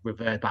you to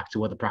revert back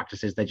to other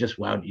practices. They just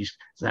won't.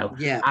 So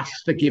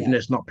ask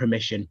forgiveness, not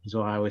permission, is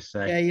what I always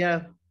say.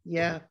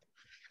 Yeah.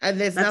 And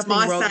there's that's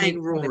nothing my wrong saying,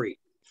 with Rory.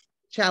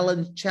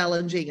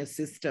 Challenging a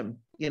system,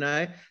 you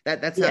know,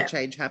 that's how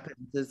change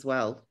happens as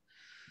well.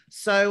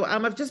 So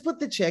I've just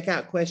put the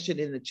checkout question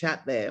in the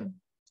chat there.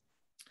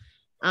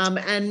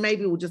 And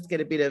maybe we'll just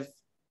get a bit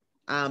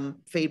of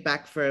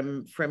feedback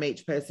from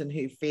each person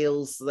who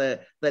feels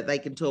that they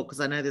can talk,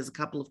 because I know there's a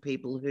couple of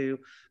people who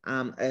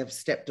have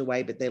stepped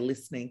away, but they're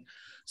listening.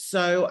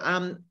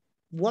 So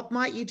what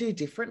might you do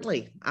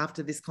differently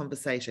after this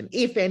conversation,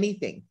 if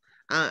anything?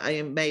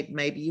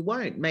 Maybe you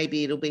won't.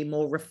 Maybe it'll be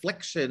more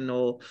reflection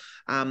or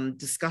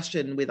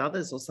discussion with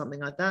others or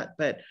something like that.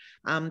 But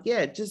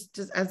yeah, just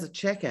as a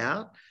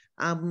checkout,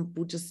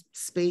 we'll just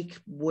speak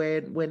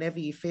whenever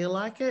you feel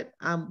like it.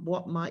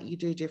 What might you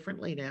do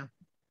differently now?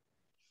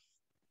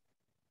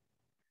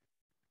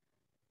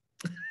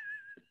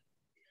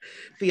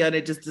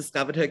 Fiona just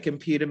discovered her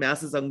computer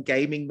mouse is on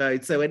gaming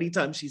mode. So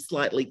anytime she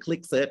slightly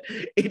clicks it,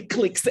 it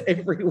clicks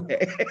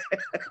everywhere.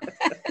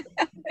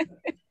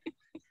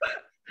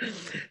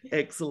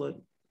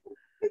 Excellent.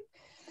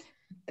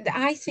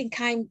 I think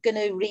I'm going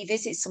to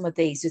revisit some of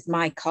these with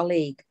my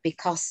colleague,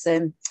 because,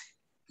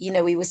 you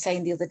know, we were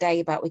saying the other day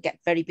about we get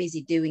very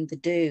busy doing the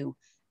do.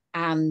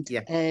 And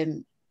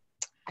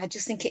I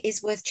just think it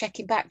is worth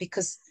checking back,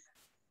 because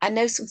I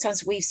know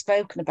sometimes we've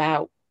spoken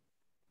about,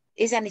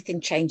 is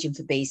anything changing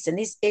for Beeston?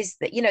 Is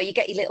that, you know, you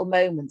get your little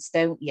moments,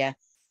 don't you?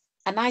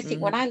 And I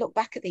think when I look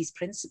back at these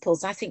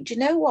principles, I think, do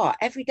you know what?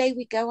 Every day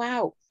we go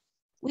out,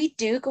 we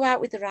do go out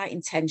with the right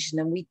intention,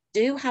 and we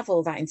do have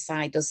all that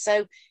inside us.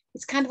 So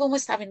it's kind of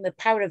almost having the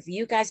power of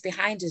you guys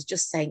behind us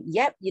just saying,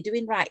 yep, you're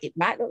doing right. It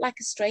might look like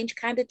a strange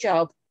kind of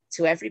job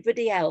to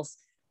everybody else,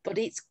 but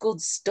it's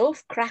good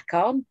stuff. Crack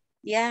on.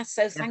 Yeah,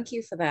 so thank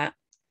you for that.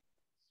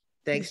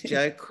 Thanks,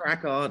 Jo.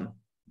 Crack on.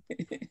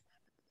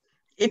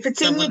 If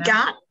it's in your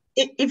gut,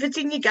 if it's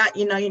in your gut,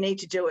 you know you need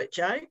to do it,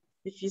 Jo.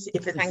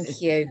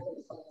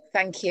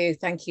 Thank you.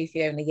 Thank you,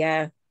 Fiona.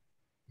 Yeah.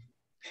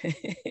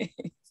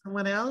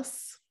 Someone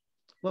else?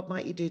 What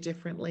might you do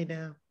differently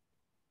now?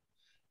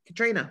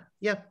 Katrina,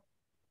 look,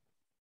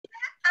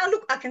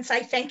 I can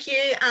say thank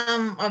you.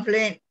 I've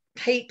learnt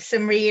heaps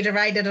and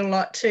reiterated a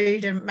lot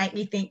too, to make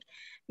me think,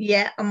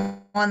 yeah,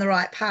 I'm on the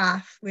right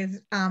path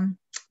with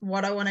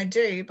what I want to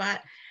do.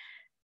 But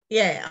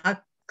yeah, I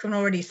can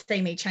already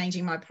see me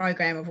changing my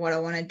program of what I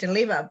want to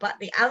deliver. But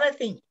the other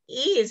thing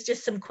is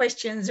just some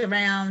questions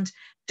around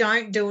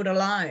don't do it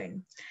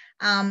alone.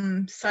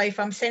 So if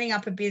I'm setting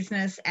up a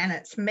business and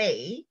it's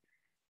me,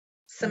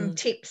 some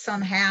tips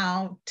on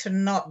how to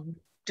not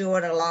do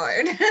it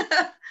alone.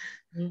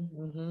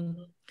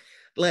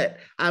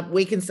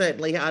 We can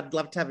certainly, I'd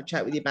love to have a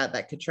chat with you about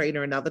that,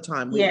 Katrina, another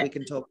time. We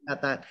can talk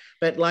about that.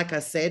 But like I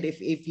said,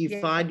 if you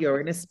find you're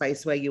in a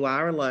space where you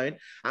are alone,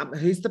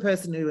 who's the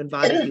person who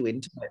invited you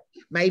into it?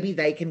 Maybe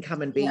they can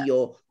come and be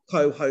your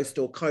co-host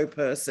or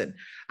co-person,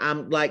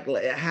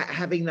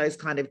 having those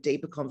kind of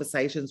deeper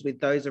conversations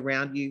with those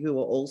around you who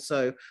are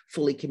also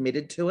fully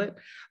committed to it,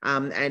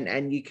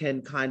 and you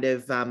can kind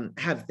of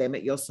have them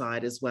at your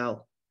side as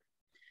well.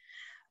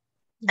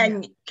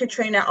 And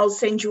Katrina, I'll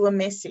send you a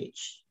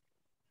message.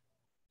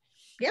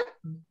 Yep.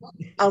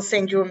 I'll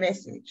send you a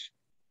message.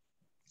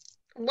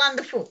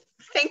 Wonderful.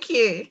 Thank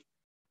you.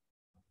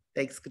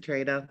 Thanks,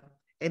 Katrina.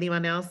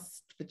 Anyone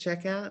else for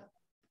checkout?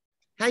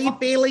 How you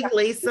feeling,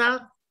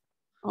 Lisa?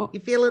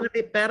 You feeling a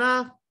bit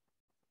better?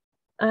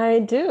 I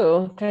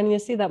do. Can you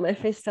see that my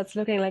face starts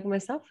looking like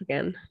myself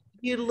again?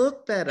 You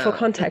look better. For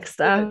context,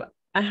 I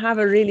have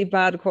a really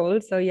bad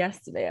cold, so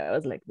yesterday I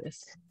was like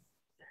this.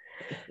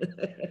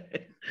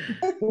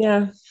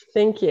 Yeah,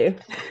 thank you.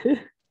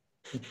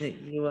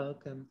 You're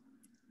welcome.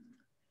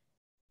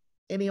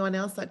 Anyone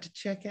else like to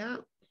check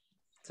out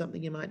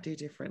something you might do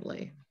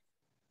differently?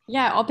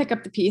 Yeah, I'll pick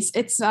up the piece.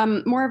 It's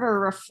more of a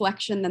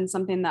reflection than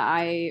something that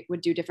I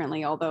would do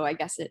differently, although I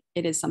guess it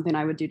is something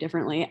I would do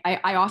differently.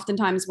 I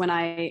oftentimes, when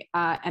I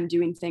am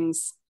doing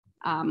things,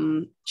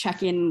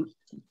 check in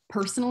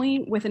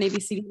personally with an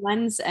ABCD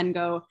lens and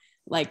go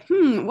like,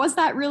 was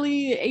that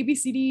really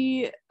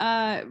ABCD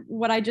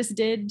what I just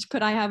did?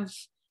 Could I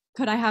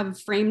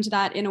have framed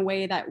that in a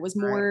way that was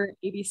more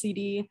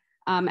ABCD?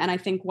 And I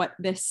think what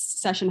this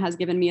session has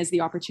given me is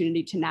the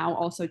opportunity to now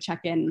also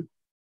check in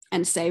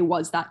and say,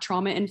 was that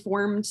trauma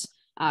informed?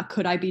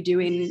 Could I be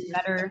doing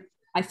better?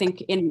 I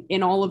think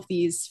in all of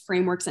these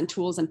frameworks and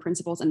tools and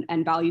principles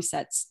and value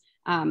sets,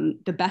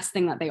 the best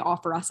thing that they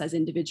offer us as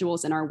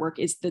individuals in our work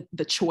is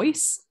the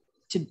choice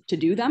to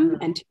do them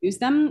and to use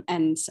them.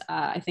 And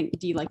I think,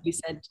 Dee, like you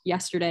said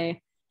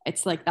yesterday,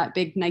 it's like that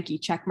big Nike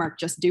check mark,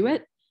 just do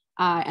it.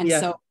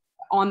 So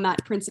on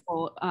that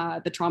principle,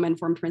 the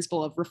trauma-informed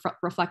principle of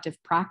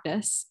reflective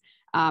practice,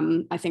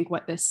 I think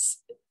what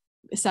this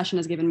session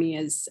has given me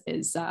is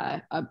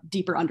a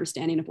deeper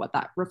understanding of what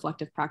that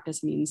reflective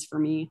practice means for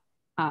me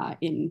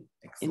in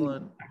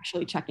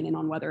actually checking in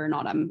on whether or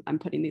not I'm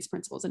putting these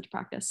principles into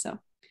practice. So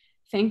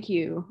thank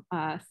you.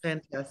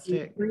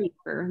 Fantastic.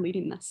 For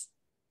leading this.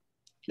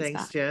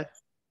 Thanks, Jeff.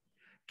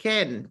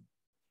 Ken.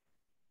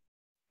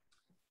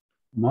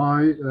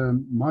 My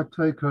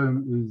take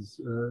home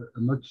is a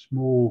much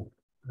more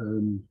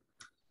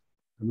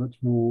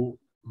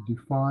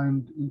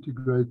defined,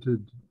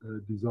 integrated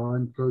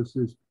design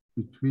process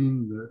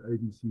between the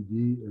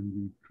ABCD and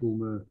the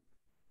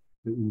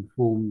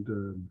trauma-informed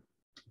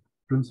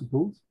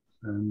principles,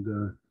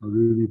 and I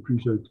really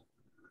appreciate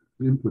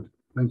the input.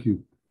 Thank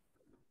you.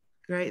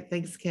 Great,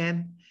 thanks,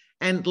 Ken.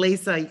 And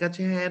Lisa, you got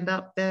your hand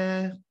up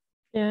there?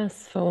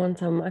 Yes, for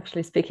once I'm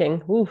actually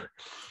speaking. Ooh,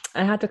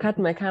 I had to cut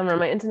my camera.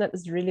 My internet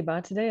is really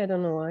bad today. I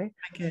don't know why.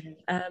 Okay.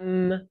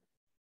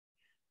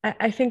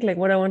 I think like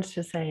what I wanted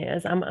to say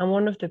is I'm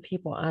one of the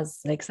people, as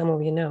like some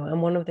of you know,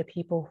 I'm one of the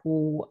people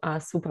who are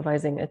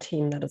supervising a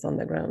team that is on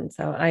the ground.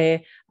 So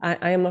I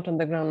am not on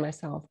the ground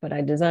myself, but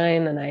I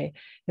design and I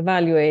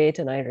evaluate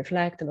and I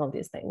reflect and all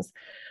these things.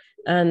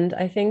 And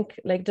I think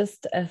like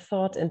just a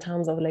thought in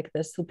terms of like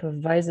the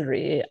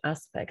supervisory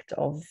aspect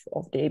of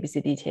the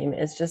ABCD team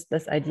is just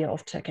this idea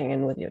of checking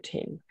in with your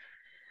team.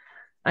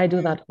 I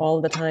do that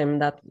all the time.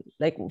 That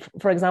like,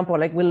 for example,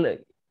 like we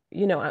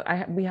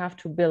have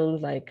to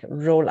build like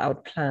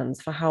rollout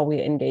plans for how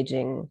we're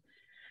engaging.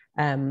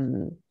 At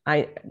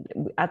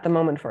the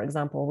moment, for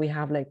example,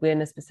 we're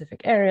in a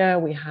specific area.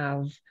 We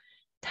have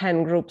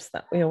 10 groups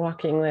that we are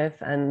working with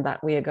and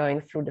that we are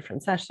going through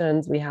different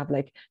sessions. We have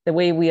like the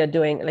way we are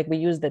doing, like we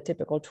use the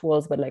typical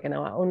tools, but like in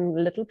our own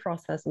little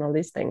process and all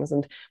these things.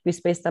 And we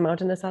space them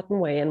out in a certain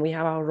way and we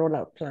have our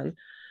rollout plan.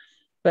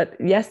 But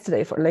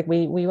yesterday,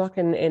 we walk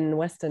in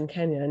Western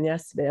Kenya, and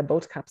yesterday a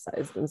boat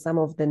capsized, and some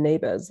of the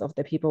neighbors of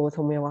the people with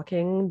whom we are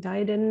walking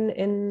died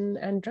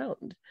and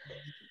drowned.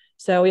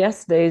 So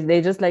yesterday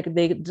they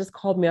just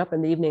called me up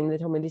in the evening. They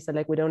told me, Lisa,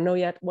 like we don't know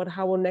yet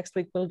how next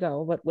week will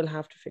go, but we'll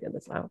have to figure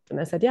this out. And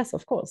I said, yes,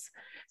 of course.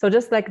 So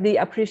just like the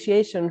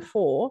appreciation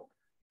for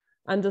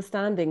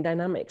understanding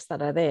dynamics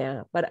that are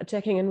there, but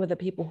checking in with the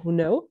people who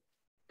know.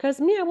 Because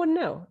me, I wouldn't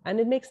know. And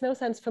it makes no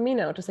sense for me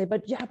now to say,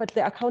 but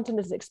the accountant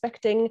is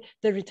expecting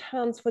the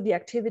returns for the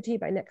activity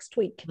by next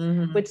week,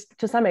 which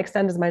to some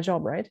extent is my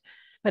job, right?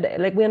 But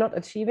like we're not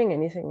achieving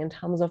anything in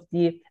terms of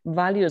the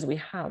values we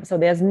have. So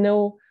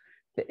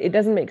it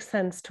doesn't make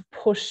sense to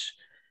push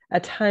a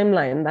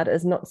timeline that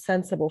is not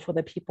sensible for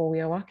the people we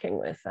are working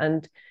with.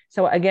 And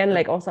so again,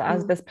 like also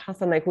as this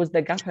person, like who's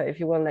the gaffer, if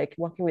you will, like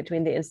working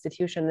between the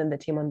institution and the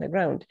team on the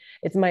ground,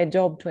 it's my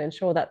job to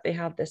ensure that they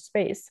have the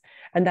space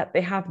and that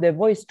they have the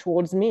voice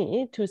towards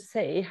me to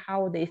say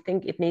how they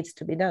think it needs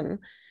to be done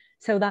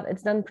so that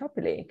it's done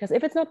properly. Because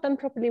if it's not done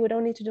properly, we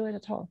don't need to do it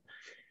at all.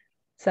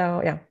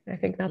 So yeah, I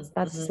think that's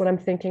what I'm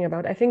thinking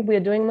about. I think we're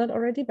doing that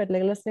already, but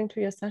like listening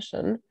to your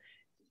session,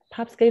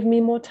 perhaps gave me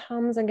more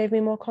terms and gave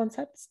me more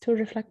concepts to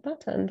reflect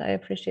that. And I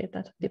appreciate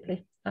that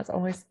deeply, as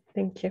always.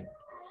 Thank you.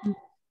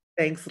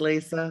 Thanks,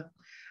 Lisa.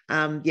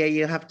 Yeah,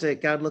 you have to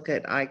go and look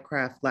at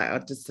iCraft,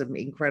 like just some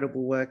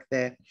incredible work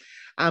there.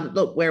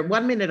 Look, we're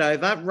 1 minute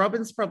over.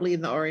 Robin's probably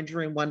in the orange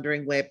room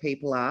wondering where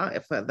people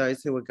are, for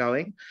those who are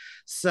going.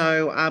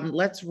 So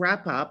let's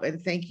wrap up,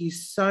 and thank you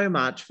so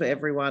much for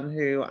everyone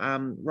who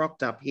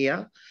rocked up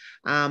here.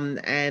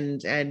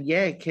 And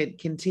yeah,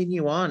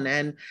 continue on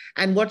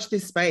and watch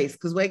this space,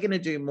 because we're going to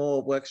do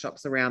more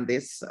workshops around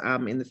this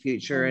in the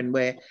future, and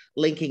we're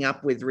linking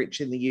up with Rich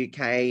in the UK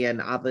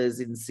and others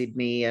in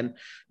Sydney, and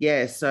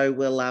yeah, so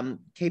we'll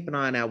keep an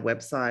eye on our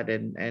website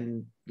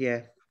and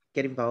yeah,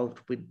 get involved.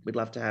 We'd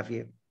love to have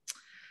you.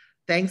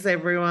 Thanks,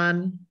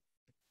 everyone.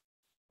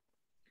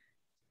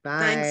 Bye.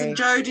 Thanks. And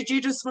Jo, did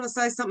you just want to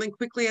say something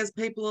quickly as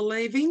people are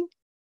leaving?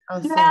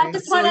 Oh, yeah, I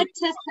just wanted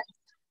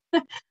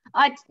to.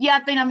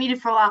 I've been unmuted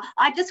for a while.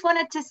 I just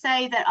wanted to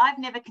say that I've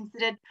never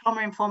considered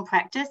trauma-informed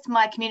practice.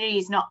 My community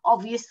is not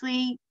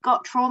obviously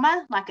got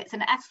trauma, like it's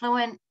an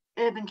affluent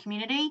urban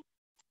community,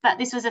 but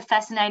this was a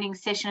fascinating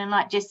session, and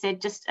like Jess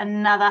said, just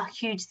another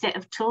huge set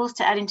of tools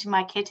to add into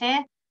my kit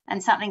here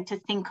and something to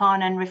think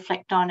on and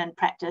reflect on and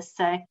practice.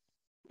 So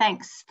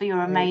thanks for your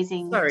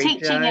amazing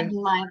teaching, Jo. And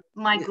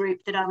my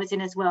group that I was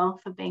in as well,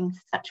 for being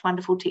such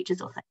wonderful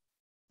teachers also.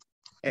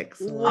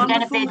 Excellent.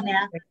 Wonderful. I'm going to bed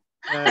now.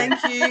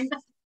 Thank you.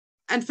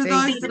 And for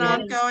those that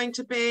aren't going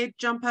to bed,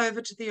 jump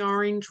over to the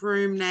orange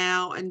room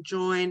now and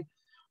join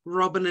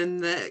Robin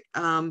and the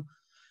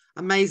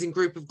amazing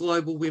group of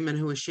global women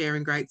who are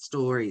sharing great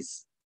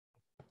stories.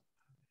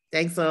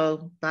 Thanks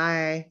all.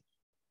 Bye.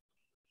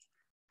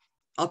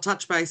 I'll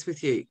touch base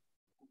with you,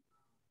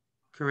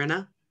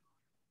 Corinna.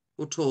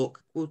 We'll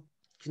talk. We'll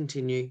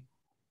continue.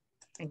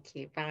 Thank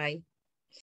you. Bye.